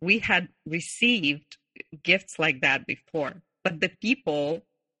us. We had received gifts like that before, but the people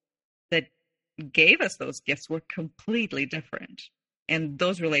that gave us those gifts were completely different, and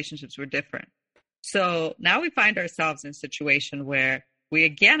those relationships were different. So now we find ourselves in a situation where we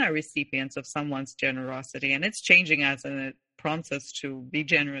again are recipients of someone's generosity, and it's changing us, and it prompts us to be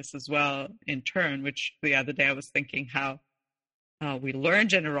generous as well in turn, which the other day I was thinking how we learn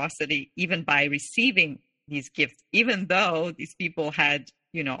generosity even by receiving these gifts, even though these people had,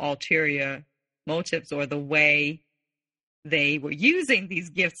 ulterior motives, or the way they were using these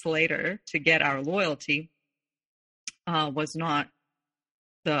gifts later to get our loyalty was not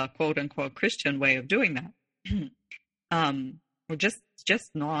the quote unquote Christian way of doing that. We're just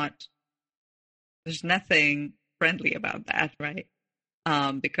not, there's nothing friendly about that, right?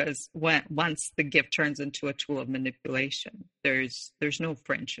 Because once the gift turns into a tool of manipulation, there's no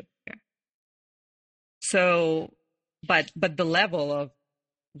friendship there. So, but the level of,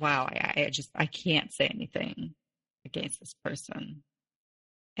 wow, I can't say anything against this person.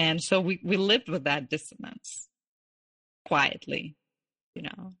 And so we lived with that dissonance quietly.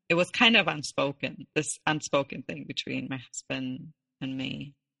 It was kind of this unspoken thing between my husband and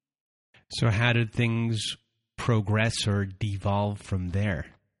me. So how did things progress or devolve from there?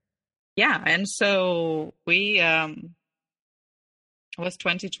 Yeah. And so it was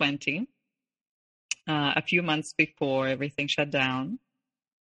 2020, a few months before everything shut down,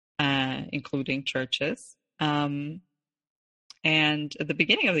 including churches. And at the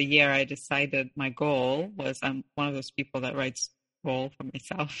beginning of the year, I decided my goal was, I'm one of those people that writes goal for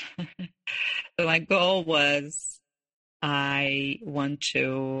myself. So my goal was, I want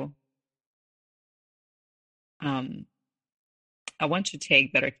to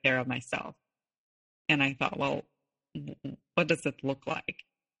take better care of myself. And I thought, well, what does it look like?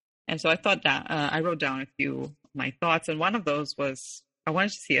 And so I thought that I wrote down a few of my thoughts. And one of those was, I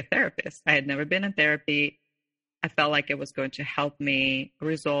wanted to see a therapist. I had never been in therapy. I felt like it was going to help me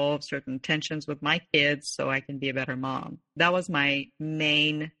resolve certain tensions with my kids so I can be a better mom. That was my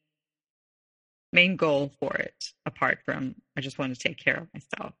main goal for it, apart from I just wanted to take care of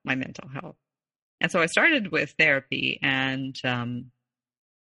myself, my mental health. And so I started with therapy, and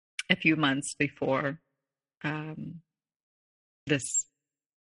a few months before this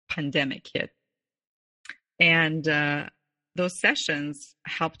pandemic hit. And those sessions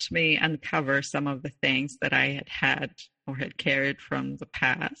helped me uncover some of the things that I had or had carried from the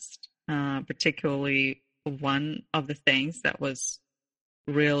past. Particularly, one of the things that was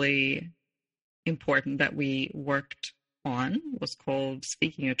really important that we worked on was called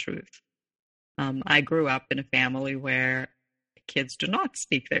speaking a truth. I grew up in a family where kids do not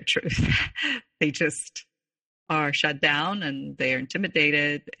speak their truth. They just are shut down and they're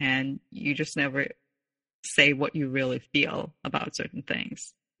intimidated, and you just never say what you really feel about certain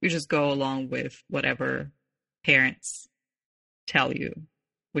things. You just go along with whatever parents tell you,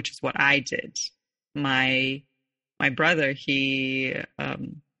 which is what I did. My brother, he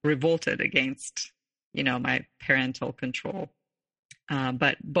revolted against, my parental control.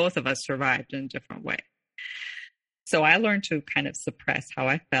 But both of us survived in a different way. So I learned to kind of suppress how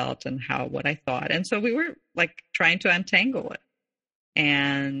I felt and what I thought. And so we were like trying to untangle it.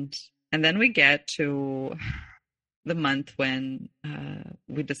 And then we get to the month when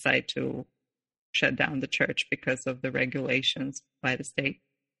we decide to shut down the church because of the regulations by the state.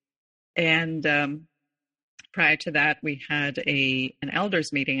 And prior to that, we had an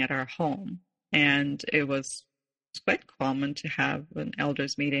elders meeting at our home. And it was quite common to have an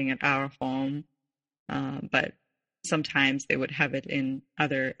elders meeting at our home. But sometimes they would have it in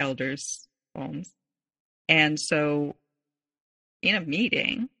other elders' homes. And so in a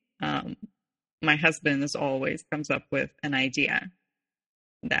meeting, my husband, as always, comes up with an idea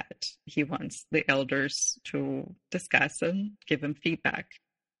that he wants the elders to discuss and give him feedback.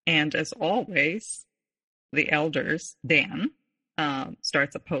 And as always, the elders, Dan,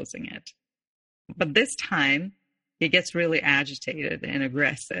 starts opposing it. But this time, he gets really agitated and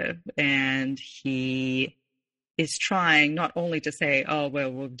aggressive, and he is trying not only to say, oh,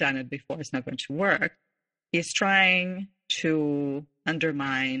 well, we've done it before, it's not going to work. He's trying to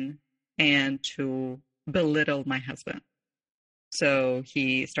undermine and to belittle my husband. So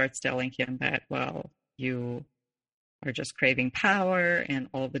he starts telling him that, well, you are just craving power, and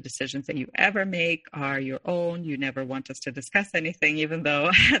all the decisions that you ever make are your own. You never want us to discuss anything, even though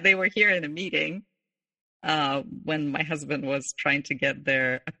they were here in a meeting when my husband was trying to get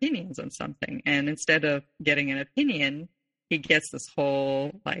their opinions on something. And instead of getting an opinion, he gets this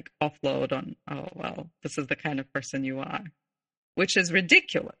whole offload on, oh, well, this is the kind of person you are, which is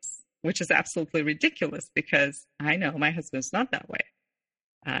ridiculous, which is absolutely ridiculous, because I know my husband's not that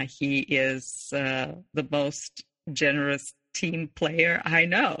way. He is the most generous team player I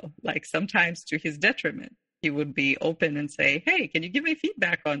know, sometimes to his detriment. He would be open and say, hey, can you give me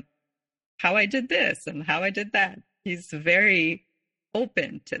feedback on how I did this and how I did that? He's very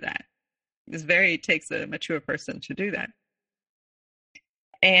open to that. It takes a mature person to do that.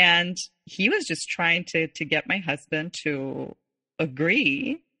 And he was just trying to get my husband to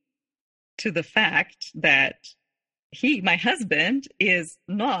agree to the fact that my husband, is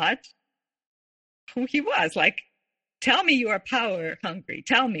not who he was. Tell me you are power hungry.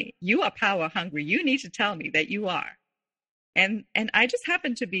 Tell me you are power hungry. You need to tell me that you are. And I just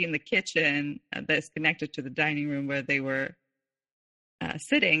happened to be in the kitchen that's connected to the dining room where they were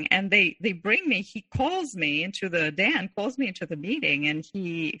sitting, and they bring me. Dan calls me into the meeting, and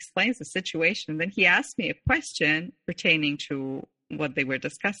he explains the situation. Then he asked me a question pertaining to what they were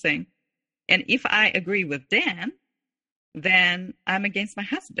discussing. And if I agree with Dan, then I'm against my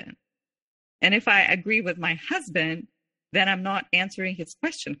husband. And if I agree with my husband, then I'm not answering his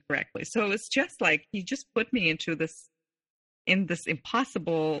question correctly. So it's just he just put me into this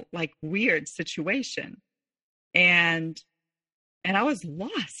impossible, weird situation. And I was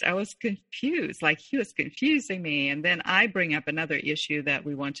lost. I was confused. He was confusing me. And then I bring up another issue that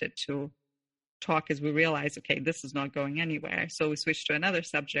we wanted to talk, as we realized, okay, this is not going anywhere. So we switched to another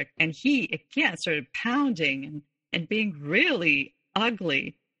subject. And he, again, started pounding and being really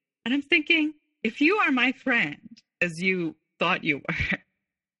ugly. And I'm thinking, if you are my friend, as you thought you were,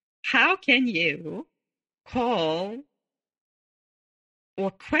 how can you call or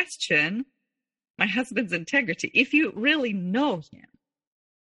question my husband's integrity if you really know him?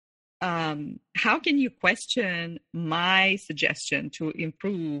 How can you question my suggestion to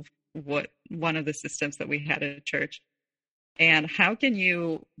improve one of the systems that we had at church? And how can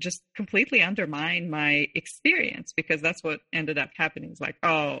you just completely undermine my experience? Because that's what ended up happening. It's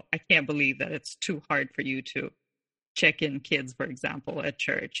oh, I can't believe that it's too hard for you to check in kids, for example, at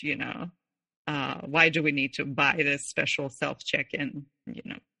church, why do we need to buy this special self-check-in,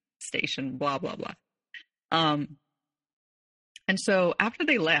 station, blah, blah, blah. And so after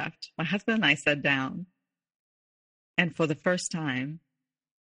they left, my husband and I sat down, and for the first time,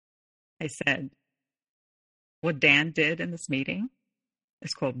 I said, what Dan did in this meeting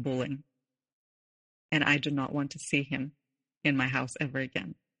is called bullying. And I do not want to see him in my house ever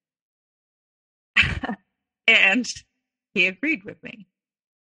again. And he agreed with me.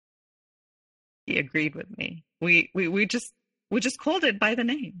 We just called it by the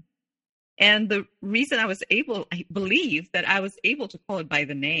name. And the reason I believe that I was able to call it by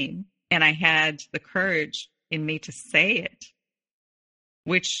the name, and I had the courage in me to say it,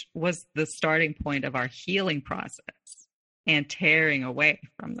 which was the starting point of our healing process and tearing away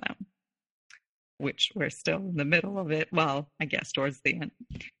from them, which we're still in the middle of it. Well, I guess towards the end.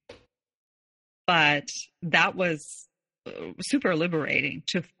 But that was super liberating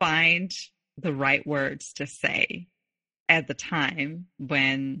to find the right words to say at the time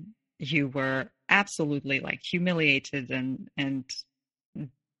when you were absolutely humiliated and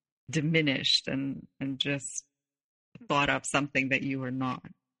diminished and just thought of something that you were not.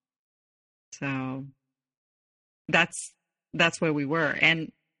 So that's where we were.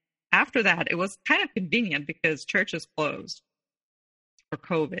 And after that, it was kind of convenient because churches closed for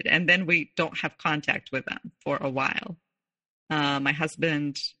COVID, and then we don't have contact with them for a while. My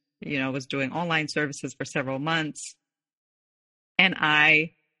husband, was doing online services for several months, and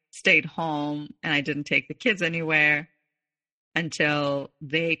I stayed home and I didn't take the kids anywhere until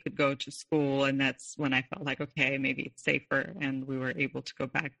they could go to school. And that's when I felt okay, maybe it's safer, and we were able to go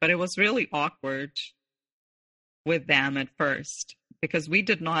back. But it was really awkward with them at first because we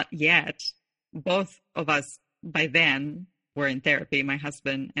did not yet, both of us by then were in therapy, my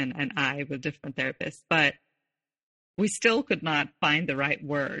husband and I with different therapists, but we still could not find the right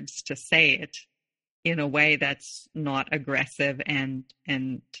words to say it in a way that's not aggressive and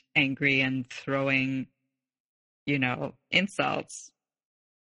angry and throwing, insults.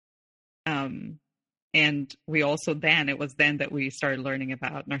 And we also it was then that we started learning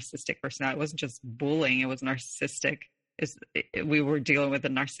about narcissistic personality. It wasn't just bullying, it was narcissistic. We were dealing with a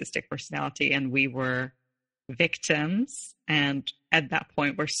narcissistic personality, and we were victims. And at that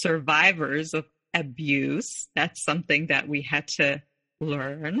point, we're survivors of abuse. That's something that we had to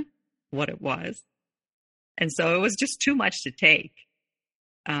learn what it was. And so it was just too much to take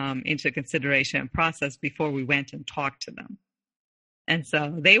into consideration and process before we went and talked to them. And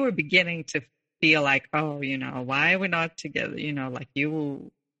so they were beginning to feel like, oh, why are we not together? Like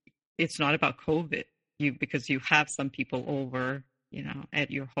it's not about COVID, because you have some people over, at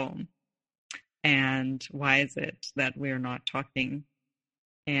your home. And why is it that we're not talking?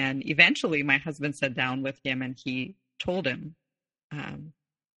 And eventually my husband sat down with him and he told him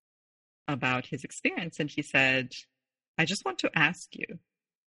about his experience. And he said, I just want to ask you,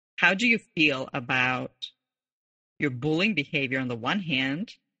 how do you feel about your bullying behavior on the one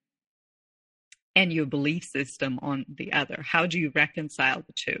hand and your belief system on the other? How do you reconcile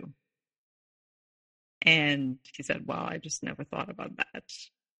the two? And he said, well, I just never thought about that.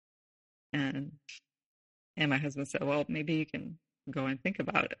 And my husband said, well, maybe you can go and think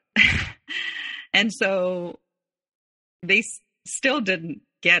about it. And so they still didn't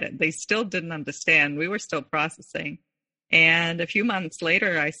get it. They still didn't understand. We were still processing. And a few months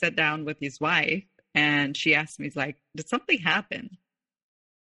later, I sat down with his wife and she asked me, like, did something happen?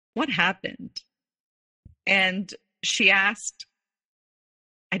 What happened? And she asked,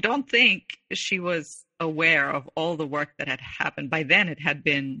 I don't think she was aware of all the work that had happened. By then, it had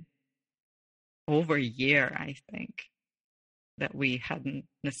been over a year, I think, that we hadn't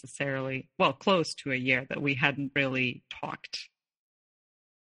necessarily, close to a year that we hadn't really talked.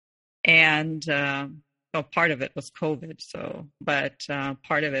 And part of it was COVID, but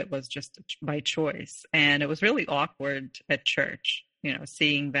part of it was just by choice. And it was really awkward at church,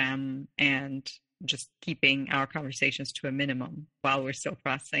 seeing them and just keeping our conversations to a minimum while we're still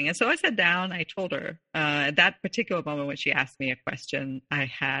processing. And so I sat down, I told her, at that particular moment when she asked me a question, I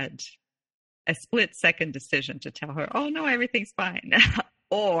had a split-second decision to tell her, oh, no, everything's fine,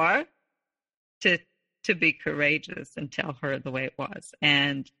 or to be courageous and tell her the way it was.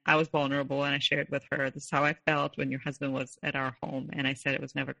 And I was vulnerable, and I shared with her, this is how I felt when your husband was at our home, and I said it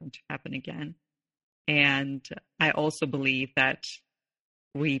was never going to happen again. And I also believe that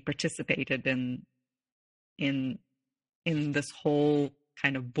we participated in this whole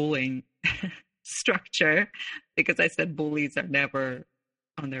kind of bullying structure, because I said bullies are never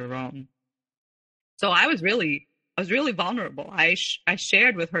on their own. So I was really vulnerable. I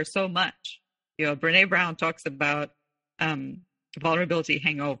shared with her so much. Brene Brown talks about vulnerability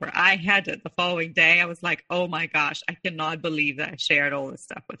hangover. I had it the following day. I was like, oh my gosh, I cannot believe that I shared all this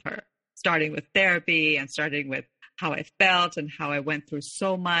stuff with her, starting with therapy and starting with how I felt and how I went through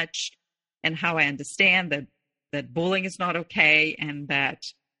so much and how I understand that bullying is not okay, and that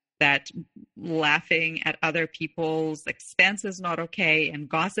laughing at other people's expense is not okay, and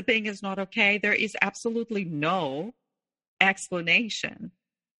gossiping is not okay. There is absolutely no explanation.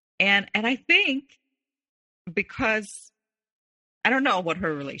 And I think because I don't know what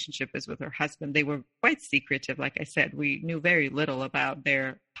her relationship is with her husband. They were quite secretive. Like I said, we knew very little about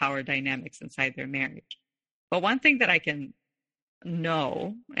their power dynamics inside their marriage. But one thing that I can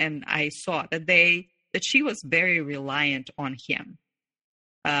know, and I saw that she was very reliant on him.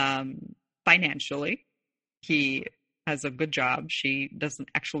 Financially, he has a good job. She doesn't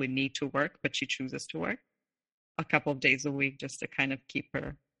actually need to work, but she chooses to work a couple of days a week just to kind of keep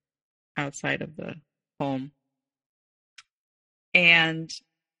her outside of the home. And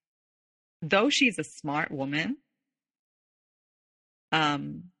though she's a smart woman,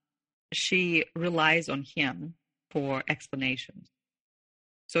 she relies on him for explanations.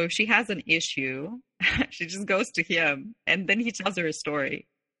 So if she has an issue, she just goes to him, and then he tells her a story,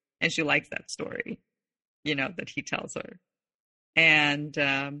 and she likes that story, that he tells her.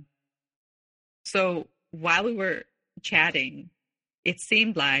 And so while we were chatting, it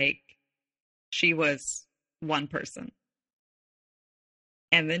seemed like she was one person.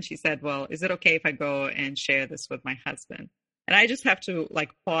 And then she said, well, is it okay if I go and share this with my husband? And I just have to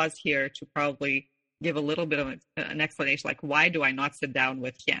pause here to probably give a little bit of an explanation, why do I not sit down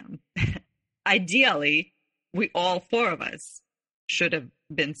with him? Ideally, all four of us should have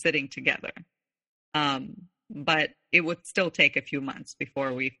been sitting together. but it would still take a few months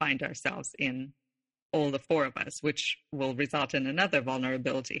before we find ourselves in all the four of us, which will result in another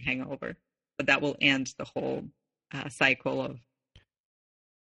vulnerability hangover. But that will end the whole cycle of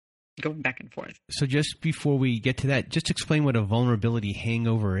going back and forth. So just before we get to that, just explain what a vulnerability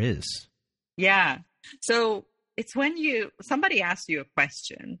hangover is. Yeah. So it's when somebody asks you a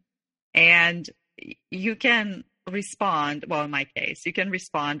question and you can respond. Well, in my case, you can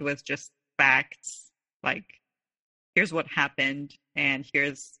respond with just facts, like, here's what happened and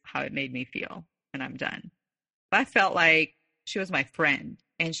here's how it made me feel, and I'm done. But I felt like she was my friend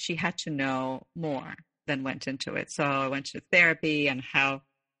and she had to know more than went into it. So I went to therapy and how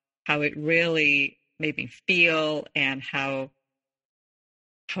it really made me feel and how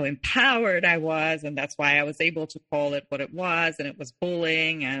empowered I was. And that's why I was able to call it what it was. And it was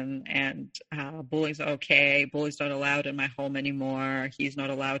bullying, and bullying's okay. Bully's not allowed in my home anymore. He's not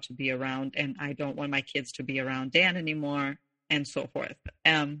allowed to be around. And I don't want my kids to be around Dan anymore, and so forth.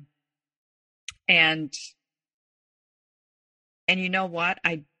 And you know what?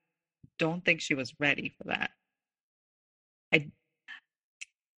 I don't think she was ready for that.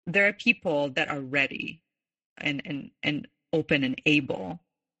 There are people that are ready and open and able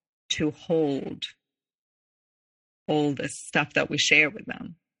to hold all the stuff that we share with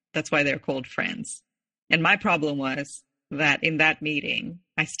them. That's why they're called friends. And my problem was that in that meeting,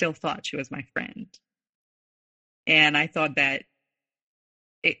 I still thought she was my friend. And I thought that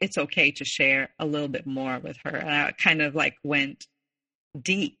it's okay to share a little bit more with her. And I kind of like went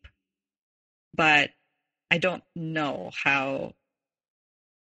deep, but I don't know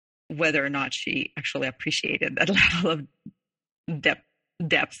whether or not she actually appreciated that level of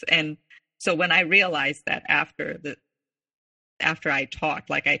depth. And so when I realized that after I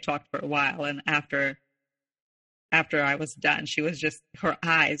talked for a while, and after I was done, she was just, her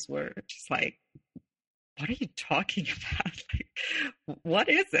eyes were just like, what are you talking about? Like, what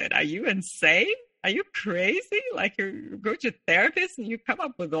is it? Are you insane? Are you crazy? Like, you go to a therapist and you come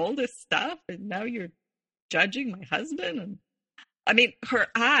up with all this stuff and now you're judging my husband? And I mean, her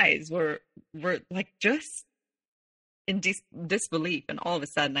eyes were like just in disbelief. And all of a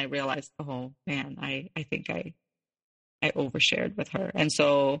sudden I realized, oh man, I think I overshared with her. And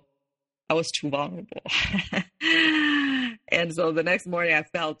so I was too vulnerable. And so the next morning I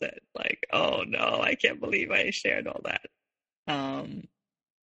felt it, like, oh no, I can't believe I shared all that.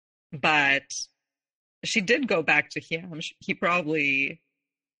 But she did go back to him. He probably,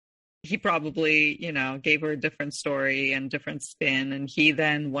 gave her a different story and different spin. And he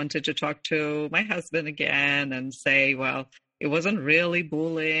then wanted to talk to my husband again and say, well, it wasn't really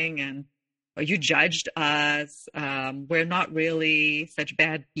bullying, and you judged us. We're not really such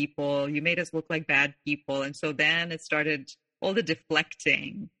bad people. You made us look like bad people. And so then all the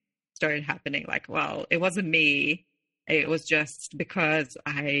deflecting started happening. Like, well, it wasn't me. It was just because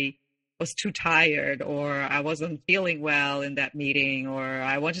I was too tired, or I wasn't feeling well in that meeting, or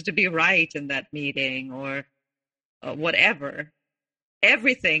I wanted to be right in that meeting, or whatever.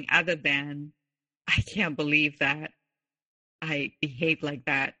 Everything other than, I can't believe that I behaved like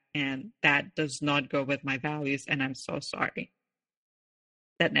that, and that does not go with my values, and I'm so sorry.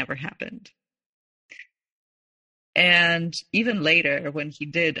 That never happened. And even later, when he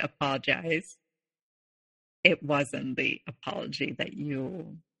did apologize, it wasn't the apology that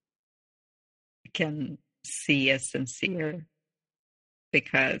you can see as sincere,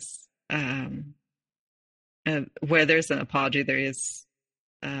 because where there's an apology, there is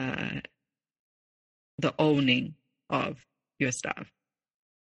the owning of your stuff.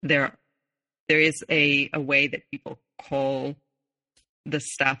 There is a way that people call the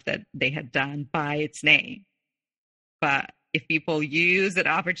stuff that they had done by its name. But if people use an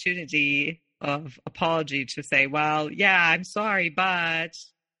opportunity of apology to say, well, yeah, I'm sorry, but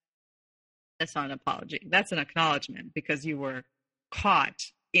that's not an apology. That's an acknowledgement, because you were caught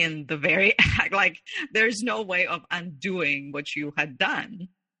in the very act. Like, there's no way of undoing what you had done.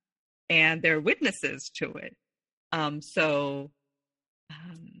 And there are witnesses to it. So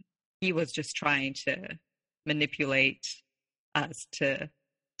he was just trying to manipulate us to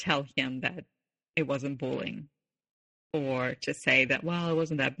tell him that it wasn't bullying, or to say that, well, it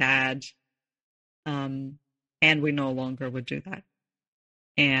wasn't that bad. And we no longer would do that.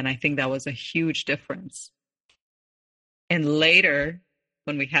 And I think that was a huge difference. And later,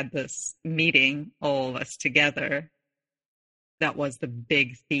 when we had this meeting, all of us together, that was the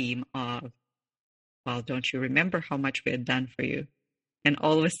big theme of, well, don't you remember how much we had done for you? And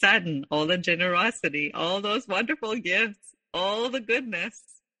all of a sudden, all the generosity, all those wonderful gifts, all the goodness,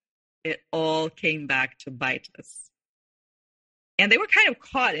 it all came back to bite us. And they were kind of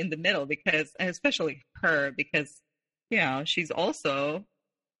caught in the middle because, and especially her, because, she's also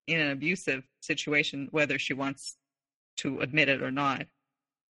in an abusive situation, whether she wants to admit it or not.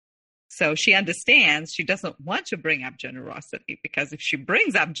 So she understands she doesn't want to bring up generosity, because if she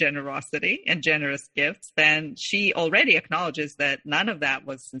brings up generosity and generous gifts, then she already acknowledges that none of that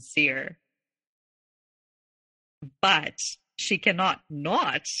was sincere. But she cannot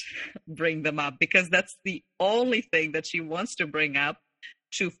not bring them up, because that's the only thing that she wants to bring up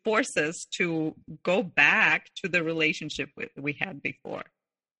to force us to go back to the relationship we had before,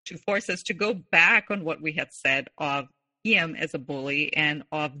 to force us to go back on what we had said of him as a bully and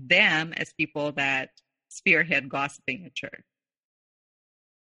of them as people that spearhead gossiping at church.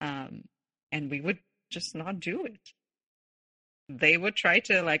 And we would just not do it. They would try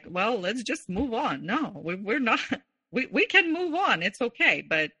to let's just move on. No, we're not. We can move on. It's okay.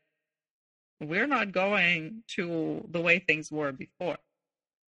 But we're not going to the way things were before.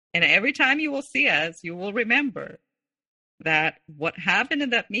 And every time you will see us, you will remember that what happened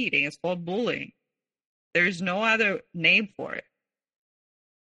in that meeting is called bullying. There's no other name for it.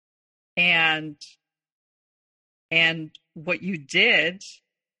 And what you did,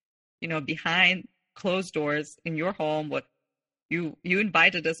 behind closed doors in your home, what you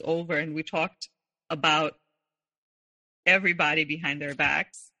invited us over and we talked about everybody behind their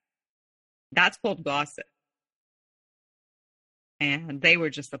backs, that's called gossip. And they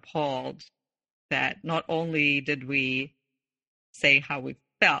were just appalled that not only did we say how we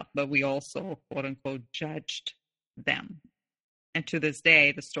felt, but we also, quote unquote, judged them. And to this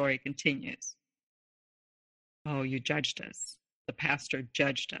day, the story continues. Oh, you judged us. The pastor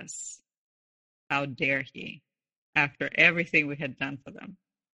judged us. How dare he, after everything we had done for them.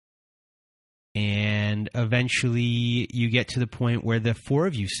 And eventually you get to the point where the four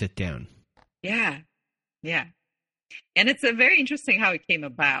of you sit down. Yeah. And it's a very interesting how it came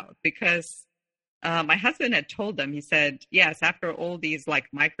about, because my husband had told them, he said, yes, after all these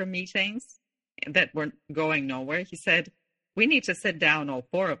micro meetings that were going nowhere, he said, we need to sit down, all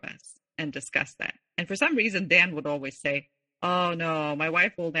four of us, and discuss that. And for some reason, Dan would always say, oh, no, my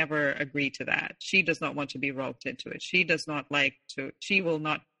wife will never agree to that. She does not want to be roped into it. She does not she will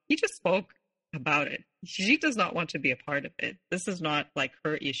not. He just spoke about it. She does not want to be a part of it. This is not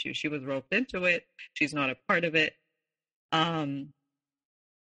her issue. She was roped into it. She's not a part of it.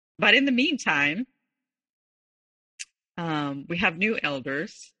 But in the meantime, we have new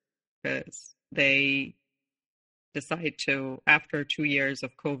elders, because they decide to, after 2 years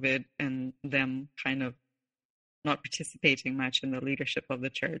of COVID and them kind of not participating much in the leadership of the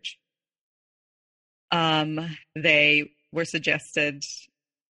church, they were suggested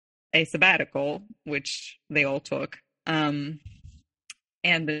a sabbatical, which they all took. And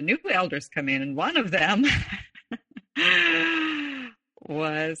the new elders come in, and one of them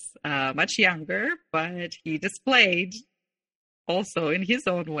was much younger, but he displayed also in his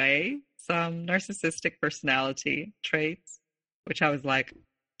own way some narcissistic personality traits, which I was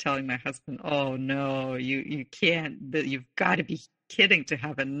telling my husband, oh no, you can't, you've got to be kidding to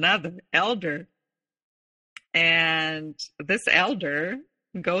have another elder. And this elder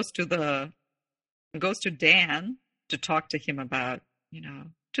goes to Dan to talk to him about,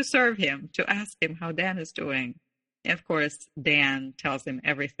 to serve him, to ask him how Dan is doing. And of course, Dan tells him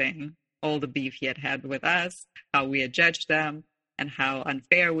everything, all the beef he had had with us, how we had judged them, and how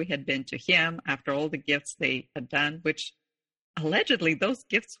unfair we had been to him after all the gifts they had done, which allegedly those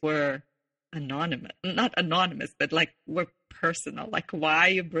gifts were anonymous, not anonymous, but were personal. Why are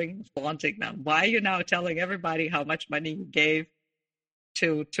you flaunting them? Why are you now telling everybody how much money you gave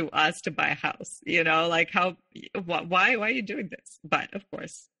to us to buy a house? Why are you doing this? But of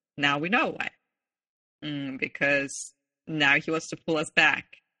course, now we know why. Because now he wants to pull us back.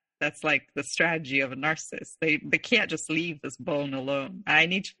 That's the strategy of a narcissist. They can't just leave this bone alone. I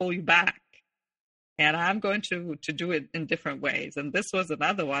need to pull you back. And I'm going to do it in different ways. And this was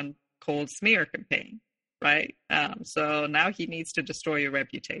another one called smear campaign, right? So now he needs to destroy your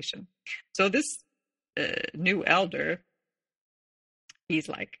reputation. So this new elder, he's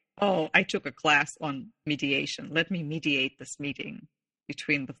like, oh, I took a class on mediation. Let me mediate this meeting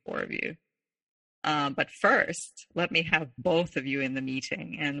between the four of you. But first, let me have both of you in the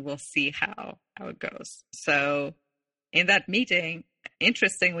meeting, and we'll see how it goes. So in that meeting,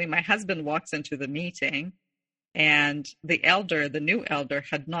 interestingly, my husband walks into the meeting, and the new elder,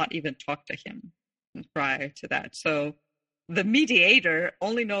 had not even talked to him prior to that. So the mediator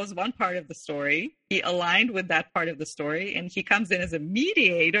only knows one part of the story. He aligned with that part of the story, and he comes in as a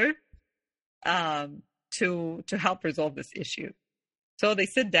mediator to help resolve this issue. So they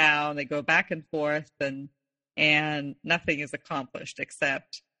sit down, they go back and forth, and and nothing is accomplished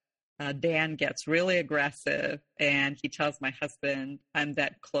except Dan gets really aggressive and he tells my husband, I'm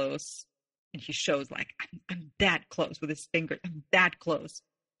that close. And he shows like, I'm that close with his finger. I'm that close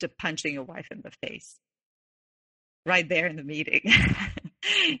to punching your wife in the face. Right there in the meeting.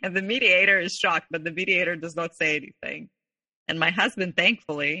 And the mediator is shocked, but the mediator does not say anything. And my husband,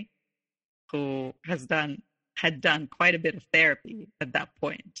 thankfully, who had done quite a bit of therapy at that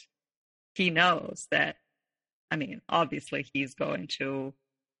point, he knows that, obviously he's going to,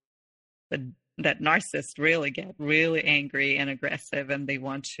 that narcissists really get really angry and aggressive, and they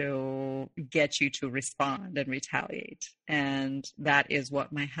want to get you to respond and retaliate. And that is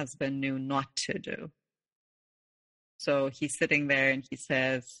what my husband knew not to do. So he's sitting there and he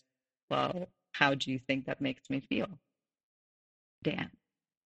says, well, how do you think that makes me feel, Dan?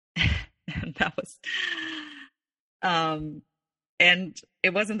 And that was, and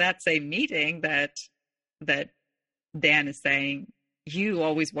it wasn't that same meeting that Dan is saying, you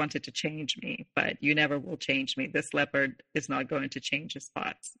always wanted to change me, but you never will change me. This leopard is not going to change his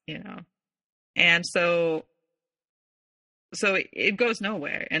spots, And so it goes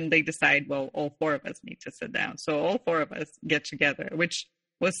nowhere. And they decide, well, all four of us need to sit down. So all four of us get together, which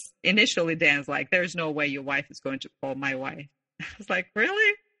was initially Dan's like, there's no way your wife is going to call my wife. I was like,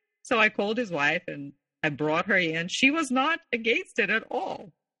 really? So I called his wife and I brought her in. She was not against it at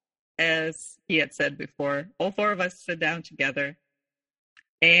all. As he had said before, all four of us sit down together.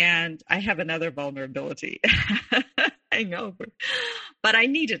 And I have another vulnerability. I know, but I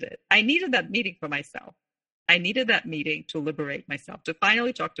needed it. I needed that meeting for myself. I needed that meeting to liberate myself, to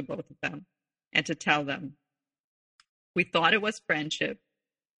finally talk to both of them and to tell them, we thought it was friendship,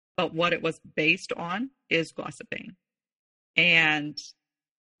 but what it was based on is gossiping. And,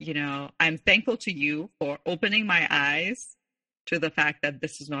 I'm thankful to you for opening my eyes to the fact that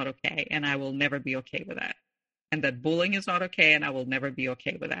this is not okay. And I will never be okay with that. And that bullying is not okay. And I will never be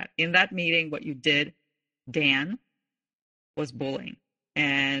okay with that. In that meeting, what you did, Dan, was bullying.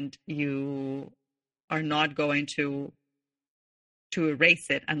 And you are not going to erase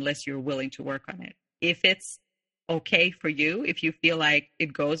it unless you're willing to work on it. If it's okay for you, if you feel like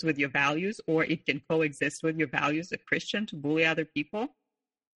it goes with your values or it can coexist with your values as a Christian to bully other people,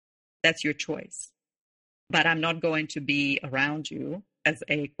 that's your choice. But I'm not going to be around you as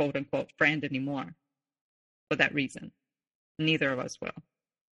a quote unquote friend anymore for that reason. Neither of us will.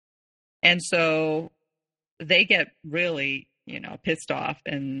 And so they get really pissed off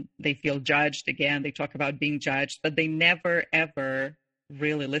and they feel judged again. They talk about being judged, but they never, ever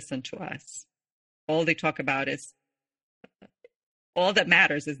really listen to us. All they talk about is, all that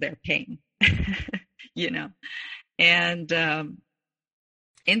matters is their pain, And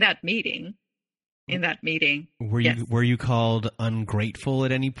in that meeting, were you called ungrateful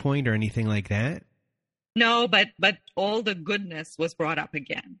at any point or anything like that? No, but all the goodness was brought up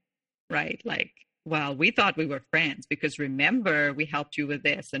again, right? Like, well, we thought we were friends because remember we helped you with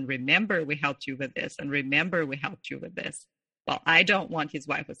this, and remember we helped you with this, and remember we helped you with this. Well, his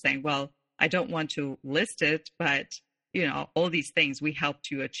wife was saying, well, I don't want to list it, but, all these things we helped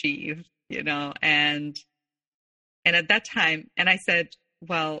you achieve, and at that time, and I said,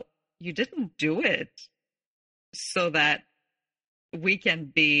 well, you didn't do it so that we can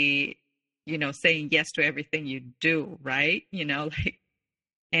be, saying yes to everything you do, right?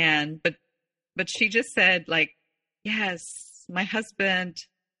 But she just said, like, yes, my husband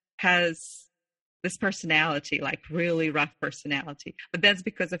has this personality, like really rough personality, but that's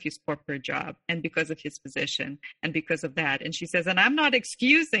because of his corporate job and because of his position and because of that. And she says, and I'm not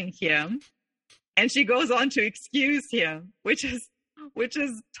excusing him. And she goes on to excuse him, which is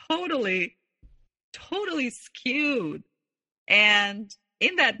totally, totally skewed. And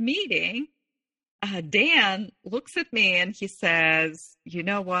in that meeting, Dan looks at me and he says, you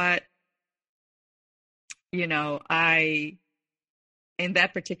know what? In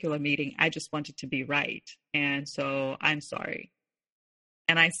that particular meeting, I just wanted to be right. And so I'm sorry.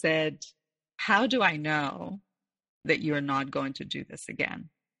 And I said, how do I know that you're not going to do this again?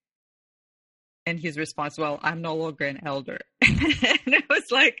 And his response, well, I'm no longer an elder. And it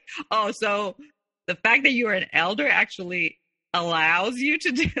was like, oh, so the fact that you're an elder actually allows you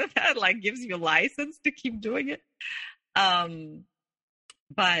to do that, like gives you a license to keep doing it.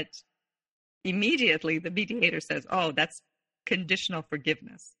 But immediately the mediator says, oh, that's conditional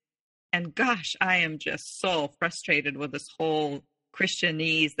forgiveness. And gosh, I am just so frustrated with this whole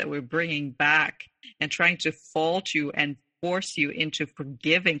Christianese that we're bringing back and trying to fault you and force you into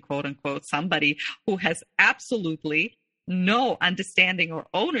forgiving, quote unquote, somebody who has absolutely no understanding or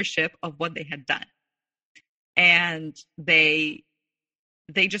ownership of what they had done. And they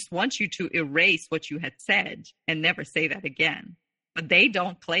they just want you to erase what you had said and never say that again. But they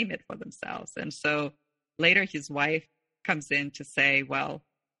don't claim it for themselves. And so later his wife comes in to say, well,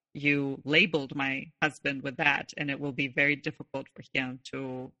 you labeled my husband with that, and it will be very difficult for him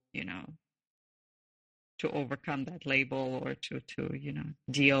to, to overcome that label or to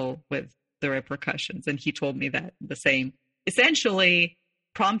deal with the repercussions. And he told me that the same, essentially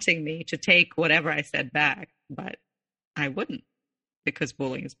prompting me to take whatever I said back, but I wouldn't, because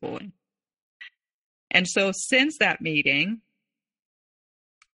bullying is bullying. And so since that meeting,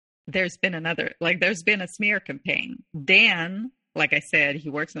 there's been a smear campaign. Dan, like I said, he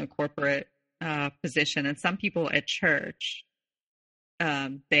works in a corporate position, and some people at church,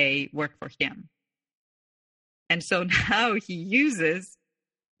 they work for him. And so now he uses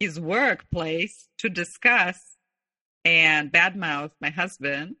his workplace to discuss and badmouth my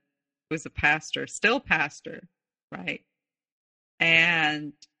husband, who's a pastor, still pastor, right?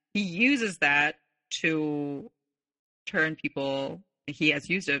 And he uses that to turn people, he has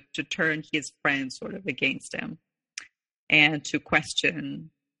used it to turn his friends sort of against him and to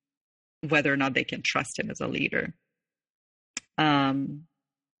question whether or not they can trust him as a leader. A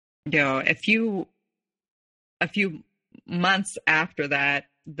few months after that,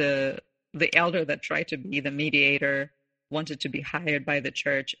 the elder that tried to be the mediator wanted to be hired by the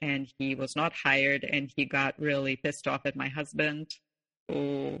church, and he was not hired, and he got really pissed off at my husband,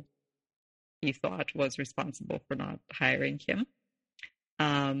 who he thought was responsible for not hiring him.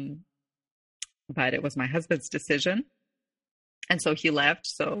 But it was my husband's decision. And so he left.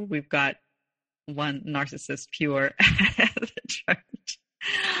 So we've got one narcissist pure at the church.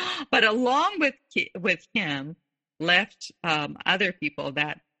 But along with him left other people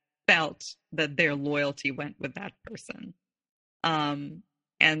that felt that their loyalty went with that person. And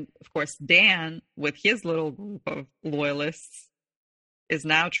of course, Dan, with his little group of loyalists, is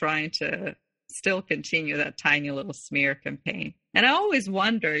now trying to still continue that tiny little smear campaign. And I always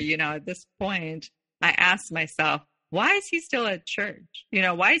wonder, at this point, I ask myself, why is he still at church?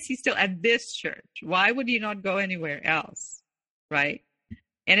 Why is he still at this church? Why would he not go anywhere else? Right?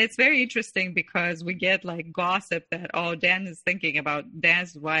 And it's very interesting because we get like gossip that, Dan's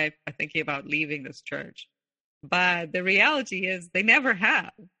wife are thinking about leaving this church. But the reality is they never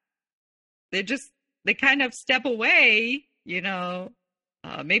have. They kind of step away,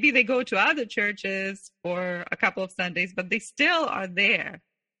 maybe they go to other churches for a couple of Sundays, but they still are there.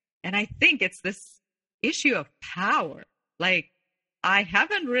 And I think it's this issue of power. Like, I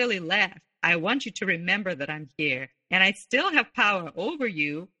haven't really left. I want you to remember that I'm here. And I still have power over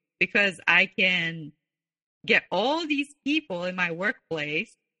you because I can get all these people in my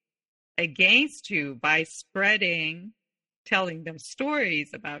workplace against you by telling them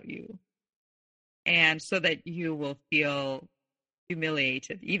stories about you. And so that you will feel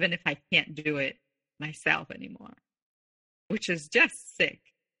humiliated, even if I can't do it myself anymore, which is just sick.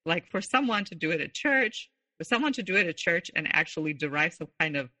 Like for someone to do it at church, and actually derive some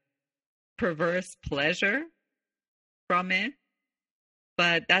kind of perverse pleasure from it.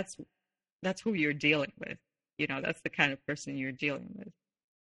 But that's who you're dealing with. That's the kind of person you're dealing with.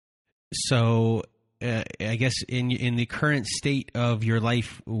 So I guess in the current state of your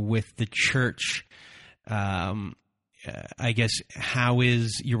life with the church, I guess, how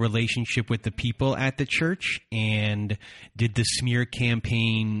is your relationship with the people at the church, and did the smear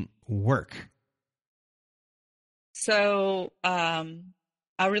campaign work? So our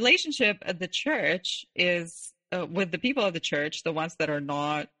relationship at the church is with the people of the church, the ones that are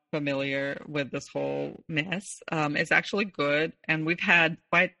not familiar with this whole mess, is actually good. And we've had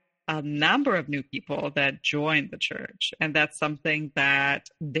quite a number of new people that joined the church. And that's something that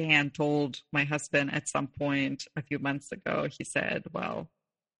Dan told my husband at some point a few months ago. He said, well,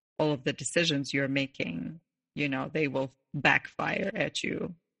 all of the decisions you're making, they will backfire at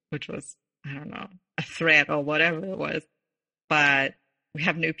you, which was, I don't know, a threat or whatever it was. But we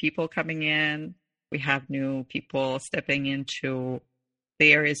have new people coming in. We have new people stepping into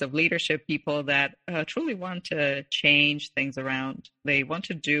the areas of leadership, people that truly want to change things around. They want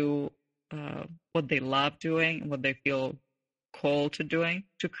to do what they love doing and what they feel called to doing,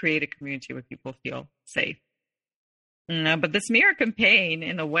 to create a community where people feel safe. But the smear campaign,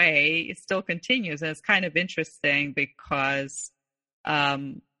 in a way, it still continues. And it's kind of interesting because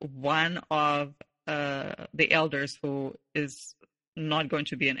one of the elders, who is not going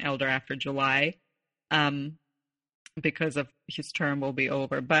to be an elder after July, because of his term will be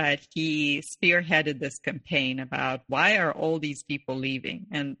over, but he spearheaded this campaign about why are all these people leaving?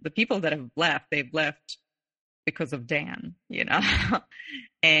 And the people that have left, they've left because of Dan,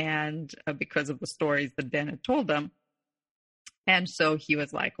 and because of the stories that Dan had told them. And so he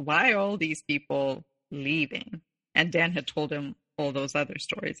was like, why are all these people leaving? And Dan had told him all those other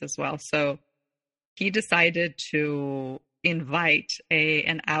stories as well. So he decided to invite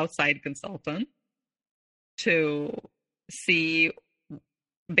an outside consultant to see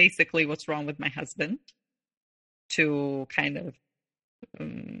basically what's wrong with my husband, to kind of,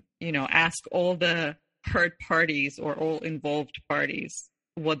 ask all the hurt parties or all involved parties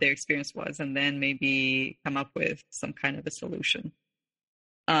what their experience was, and then maybe come up with some kind of a solution.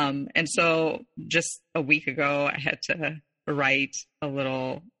 And so just a week ago, I had to write a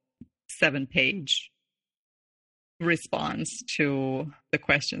little 7-page response to the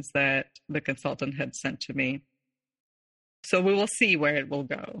questions that the consultant had sent to me. So we will see where it will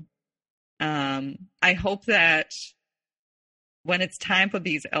go. I hope that when it's time for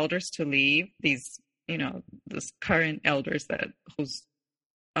these elders to leave, these current elders whose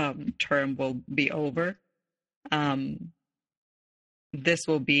term will be over, this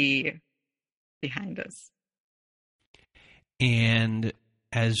will be behind us. And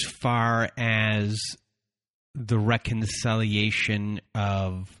as far as the reconciliation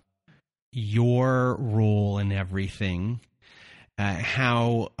of your role in everything,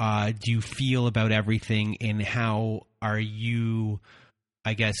 how do you feel about everything, and how are you,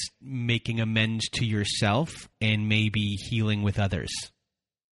 I guess, making amends to yourself and maybe healing with others?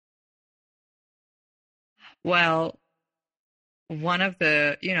 Well, one of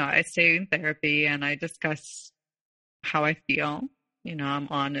the, I stay in therapy and I discuss how I feel. I'm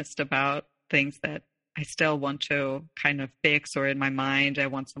honest about things that I still want to kind of fix, or in my mind, I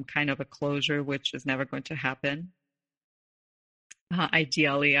want some kind of a closure, which is never going to happen.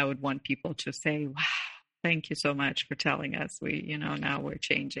 Ideally, I would want people to say, wow, thank you so much for telling us. Now we're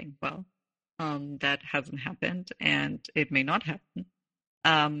changing. Well, that hasn't happened, and it may not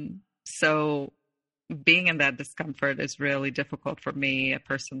happen. So being in that discomfort is really difficult for me, a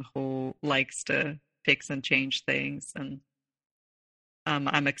person who likes to fix and change things. And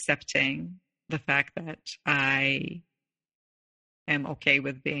I'm accepting the fact that I am okay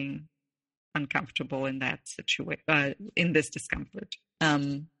with being uncomfortable in that situation, in this discomfort.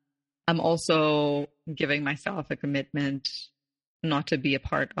 I'm also giving myself a commitment not to be a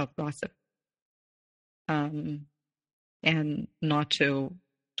part of gossip, and not to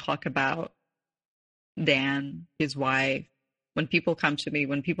talk about Dan, his wife. When people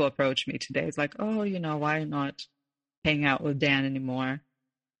approach me today, it's like, oh, why not hang out with Dan anymore?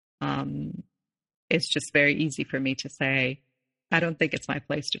 It's just very easy for me to say, I don't think it's my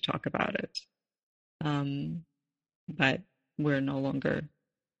place to talk about it. But we're no longer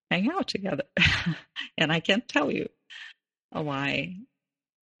hanging out together. And I can't tell you why.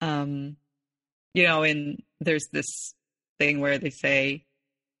 There's this thing where they say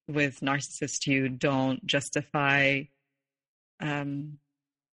with narcissists, you don't justify,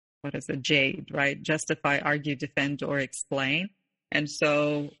 jade, right? Justify, argue, defend, or explain. And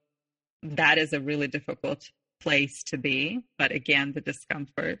so that is a really difficult place to be. But again, the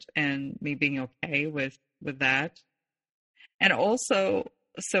discomfort and me being okay with that. And also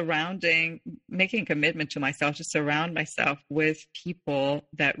making a commitment to myself to surround myself with people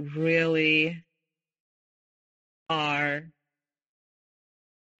that really are,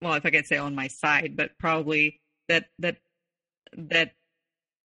 well, if I could say on my side, but probably that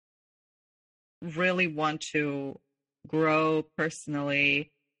really want to grow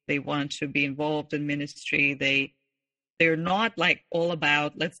personally. They want to be involved in ministry. They're not like all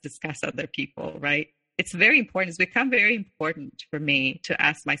about, let's discuss other people, right? It's very important. It's become very important for me to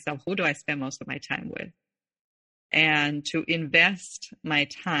ask myself, who do I spend most of my time with? And to invest my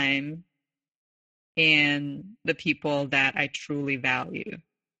time in the people that I truly value.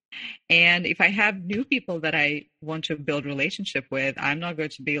 And if I have new people that I want to build relationship with, I'm not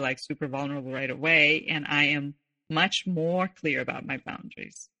going to be like super vulnerable right away. And I am much more clear about my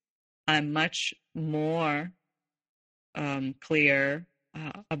boundaries. I'm much more clear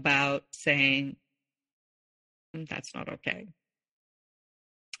about saying, that's not okay.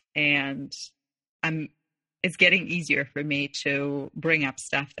 And it's getting easier for me to bring up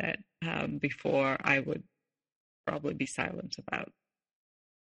stuff that before I would probably be silent about.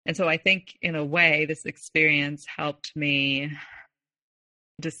 And so I think in a way, this experience helped me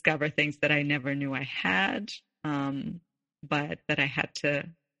discover things that I never knew I had, but that I had to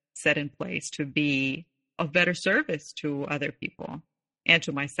set in place to be of better service to other people and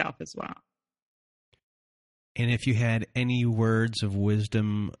to myself as well. And if you had any words of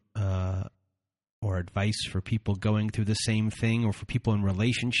wisdom or advice for people going through the same thing, or for people in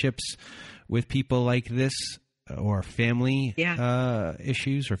relationships with people like this, or family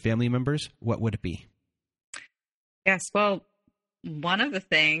issues or family members, what would it be? Yes, well, one of the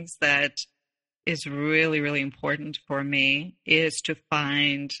things that is really, really important for me is to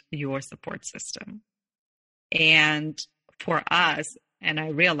find your support system. And for us, and I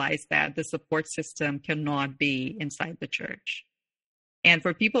realize that the support system cannot be inside the church. And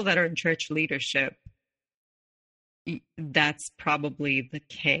for people that are in church leadership, that's probably the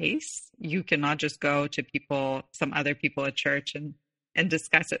case. You cannot just go to people, some other people at church and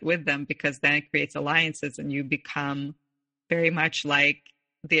discuss it with them, because then it creates alliances and you become very much like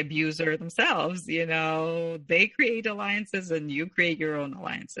the abuser themselves. They create alliances and you create your own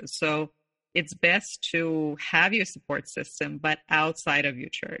alliances. So it's best to have your support system, but outside of your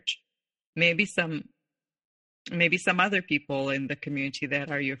church. Maybe some other people in the community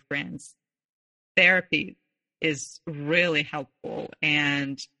that are your friends. Therapy is really helpful,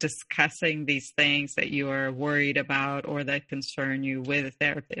 and discussing these things that you are worried about or that concern you with a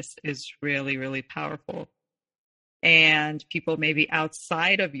therapist is really, really powerful. And people maybe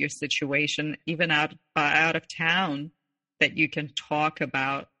outside of your situation, even out of town, that you can talk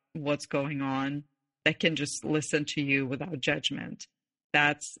about what's going on, that can just listen to you without judgment.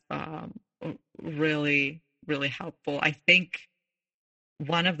 That's really, really helpful. I think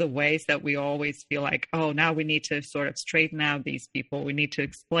one of the ways that we always feel like, oh, now we need to sort of straighten out these people. We need to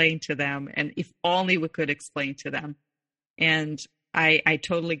explain to them. And if only we could explain to them. And I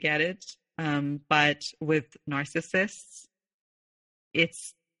totally get it. But with narcissists,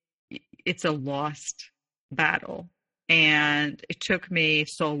 it's a lost battle. And it took me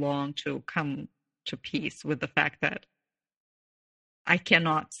so long to come to peace with the fact that I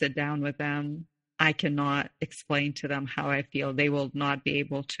cannot sit down with them. I cannot explain to them how I feel. They will not be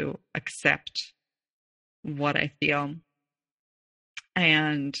able to accept what I feel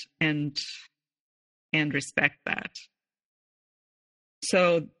and respect that.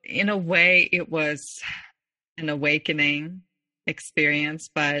 So in a way, it was an awakening experience,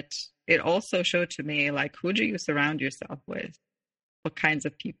 but it also showed to me, like, who do you surround yourself with? What kinds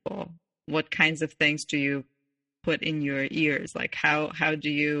of people? What kinds of things do you put in your ears? Like, how do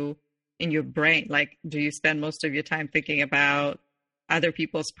you, in your brain, like, do you spend most of your time thinking about other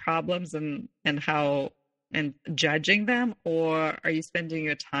people's problems and judging them? Or are you spending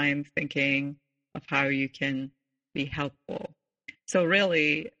your time thinking of how you can be helpful? So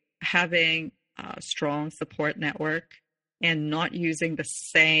really having a strong support network and not using the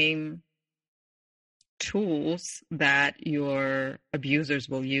same tools that your abusers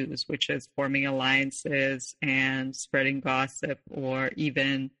will use, which is forming alliances and spreading gossip, or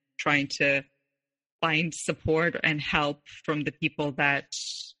even trying to find support and help from the people that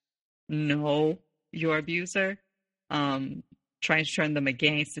know your abuser, trying to turn them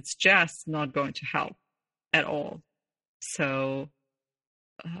against. It's just not going to help at all. So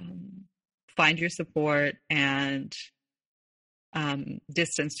find your support and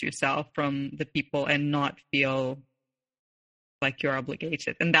distance yourself from the people and not feel like you're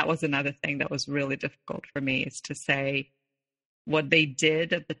obligated. And that was another thing that was really difficult for me, is to say what they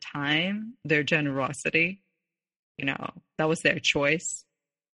did at the time, their generosity, that was their choice.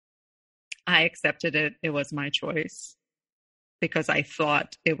 I accepted it. It was my choice because I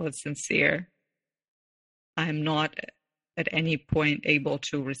thought it was sincere. I'm not at any point able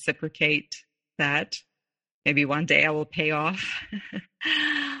to reciprocate that. Maybe one day I will pay off.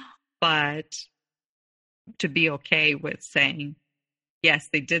 But to be okay with saying, yes,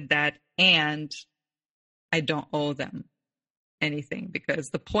 they did that, and I don't owe them anything, because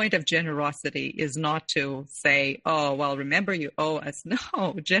the point of generosity is not to say, oh, well, remember, you owe us.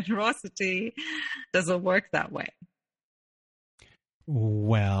 No, generosity doesn't work that way.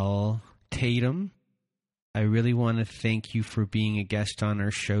 Well, Tatum, I really want to thank you for being a guest on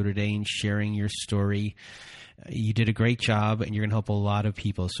our show today and sharing your story. You did a great job, and you're going to help a lot of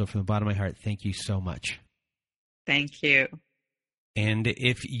people. So from the bottom of my heart, thank you so much. Thank you. And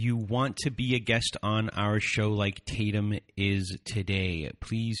if you want to be a guest on our show like Tatum is today,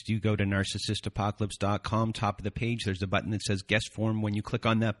 please do go to narcissistapocalypse.com. Top of the page, there's a button that says guest form. When you click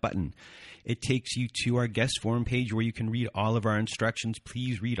on that button, it takes you to our guest form page where you can read all of our instructions.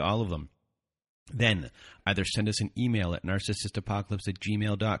 Please read all of them. Then either send us an email at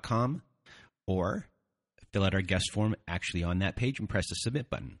narcissistapocalypse@gmail.com or fill out our guest form actually on that page and press the submit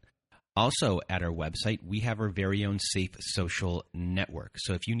button. Also, at our website, we have our very own safe social network.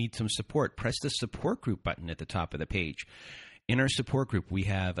 So if you need some support, press the support group button at the top of the page. In our support group, we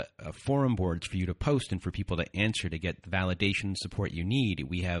have forum boards for you to post and for people to answer to get the validation and support you need.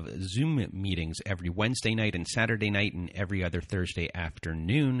 We have Zoom meetings every Wednesday night and Saturday night and every other Thursday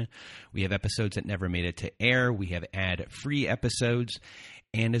afternoon. We have episodes that never made it to air. We have ad-free episodes.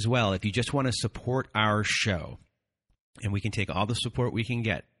 And as well, if you just want to support our show, and we can take all the support we can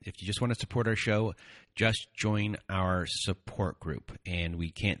get. If you just want to support our show, just join our support group, and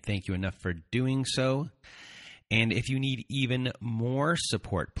we can't thank you enough for doing so. And if you need even more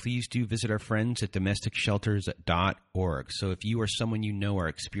support, please do visit our friends at DomesticShelters.org. So if you or someone you know are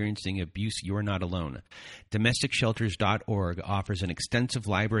experiencing abuse, you are not alone. DomesticShelters.org offers an extensive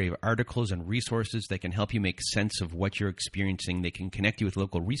library of articles and resources that can help you make sense of what you're experiencing. They can connect you with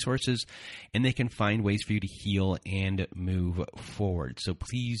local resources, and they can find ways for you to heal and move forward. So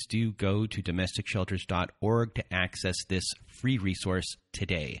please do go to DomesticShelters.org to access this free resource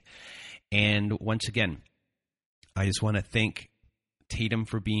today. And once again, I just want to thank Tatum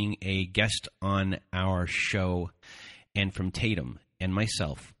for being a guest on our show. And from Tatum and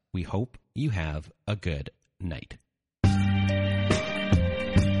myself, we hope you have a good night.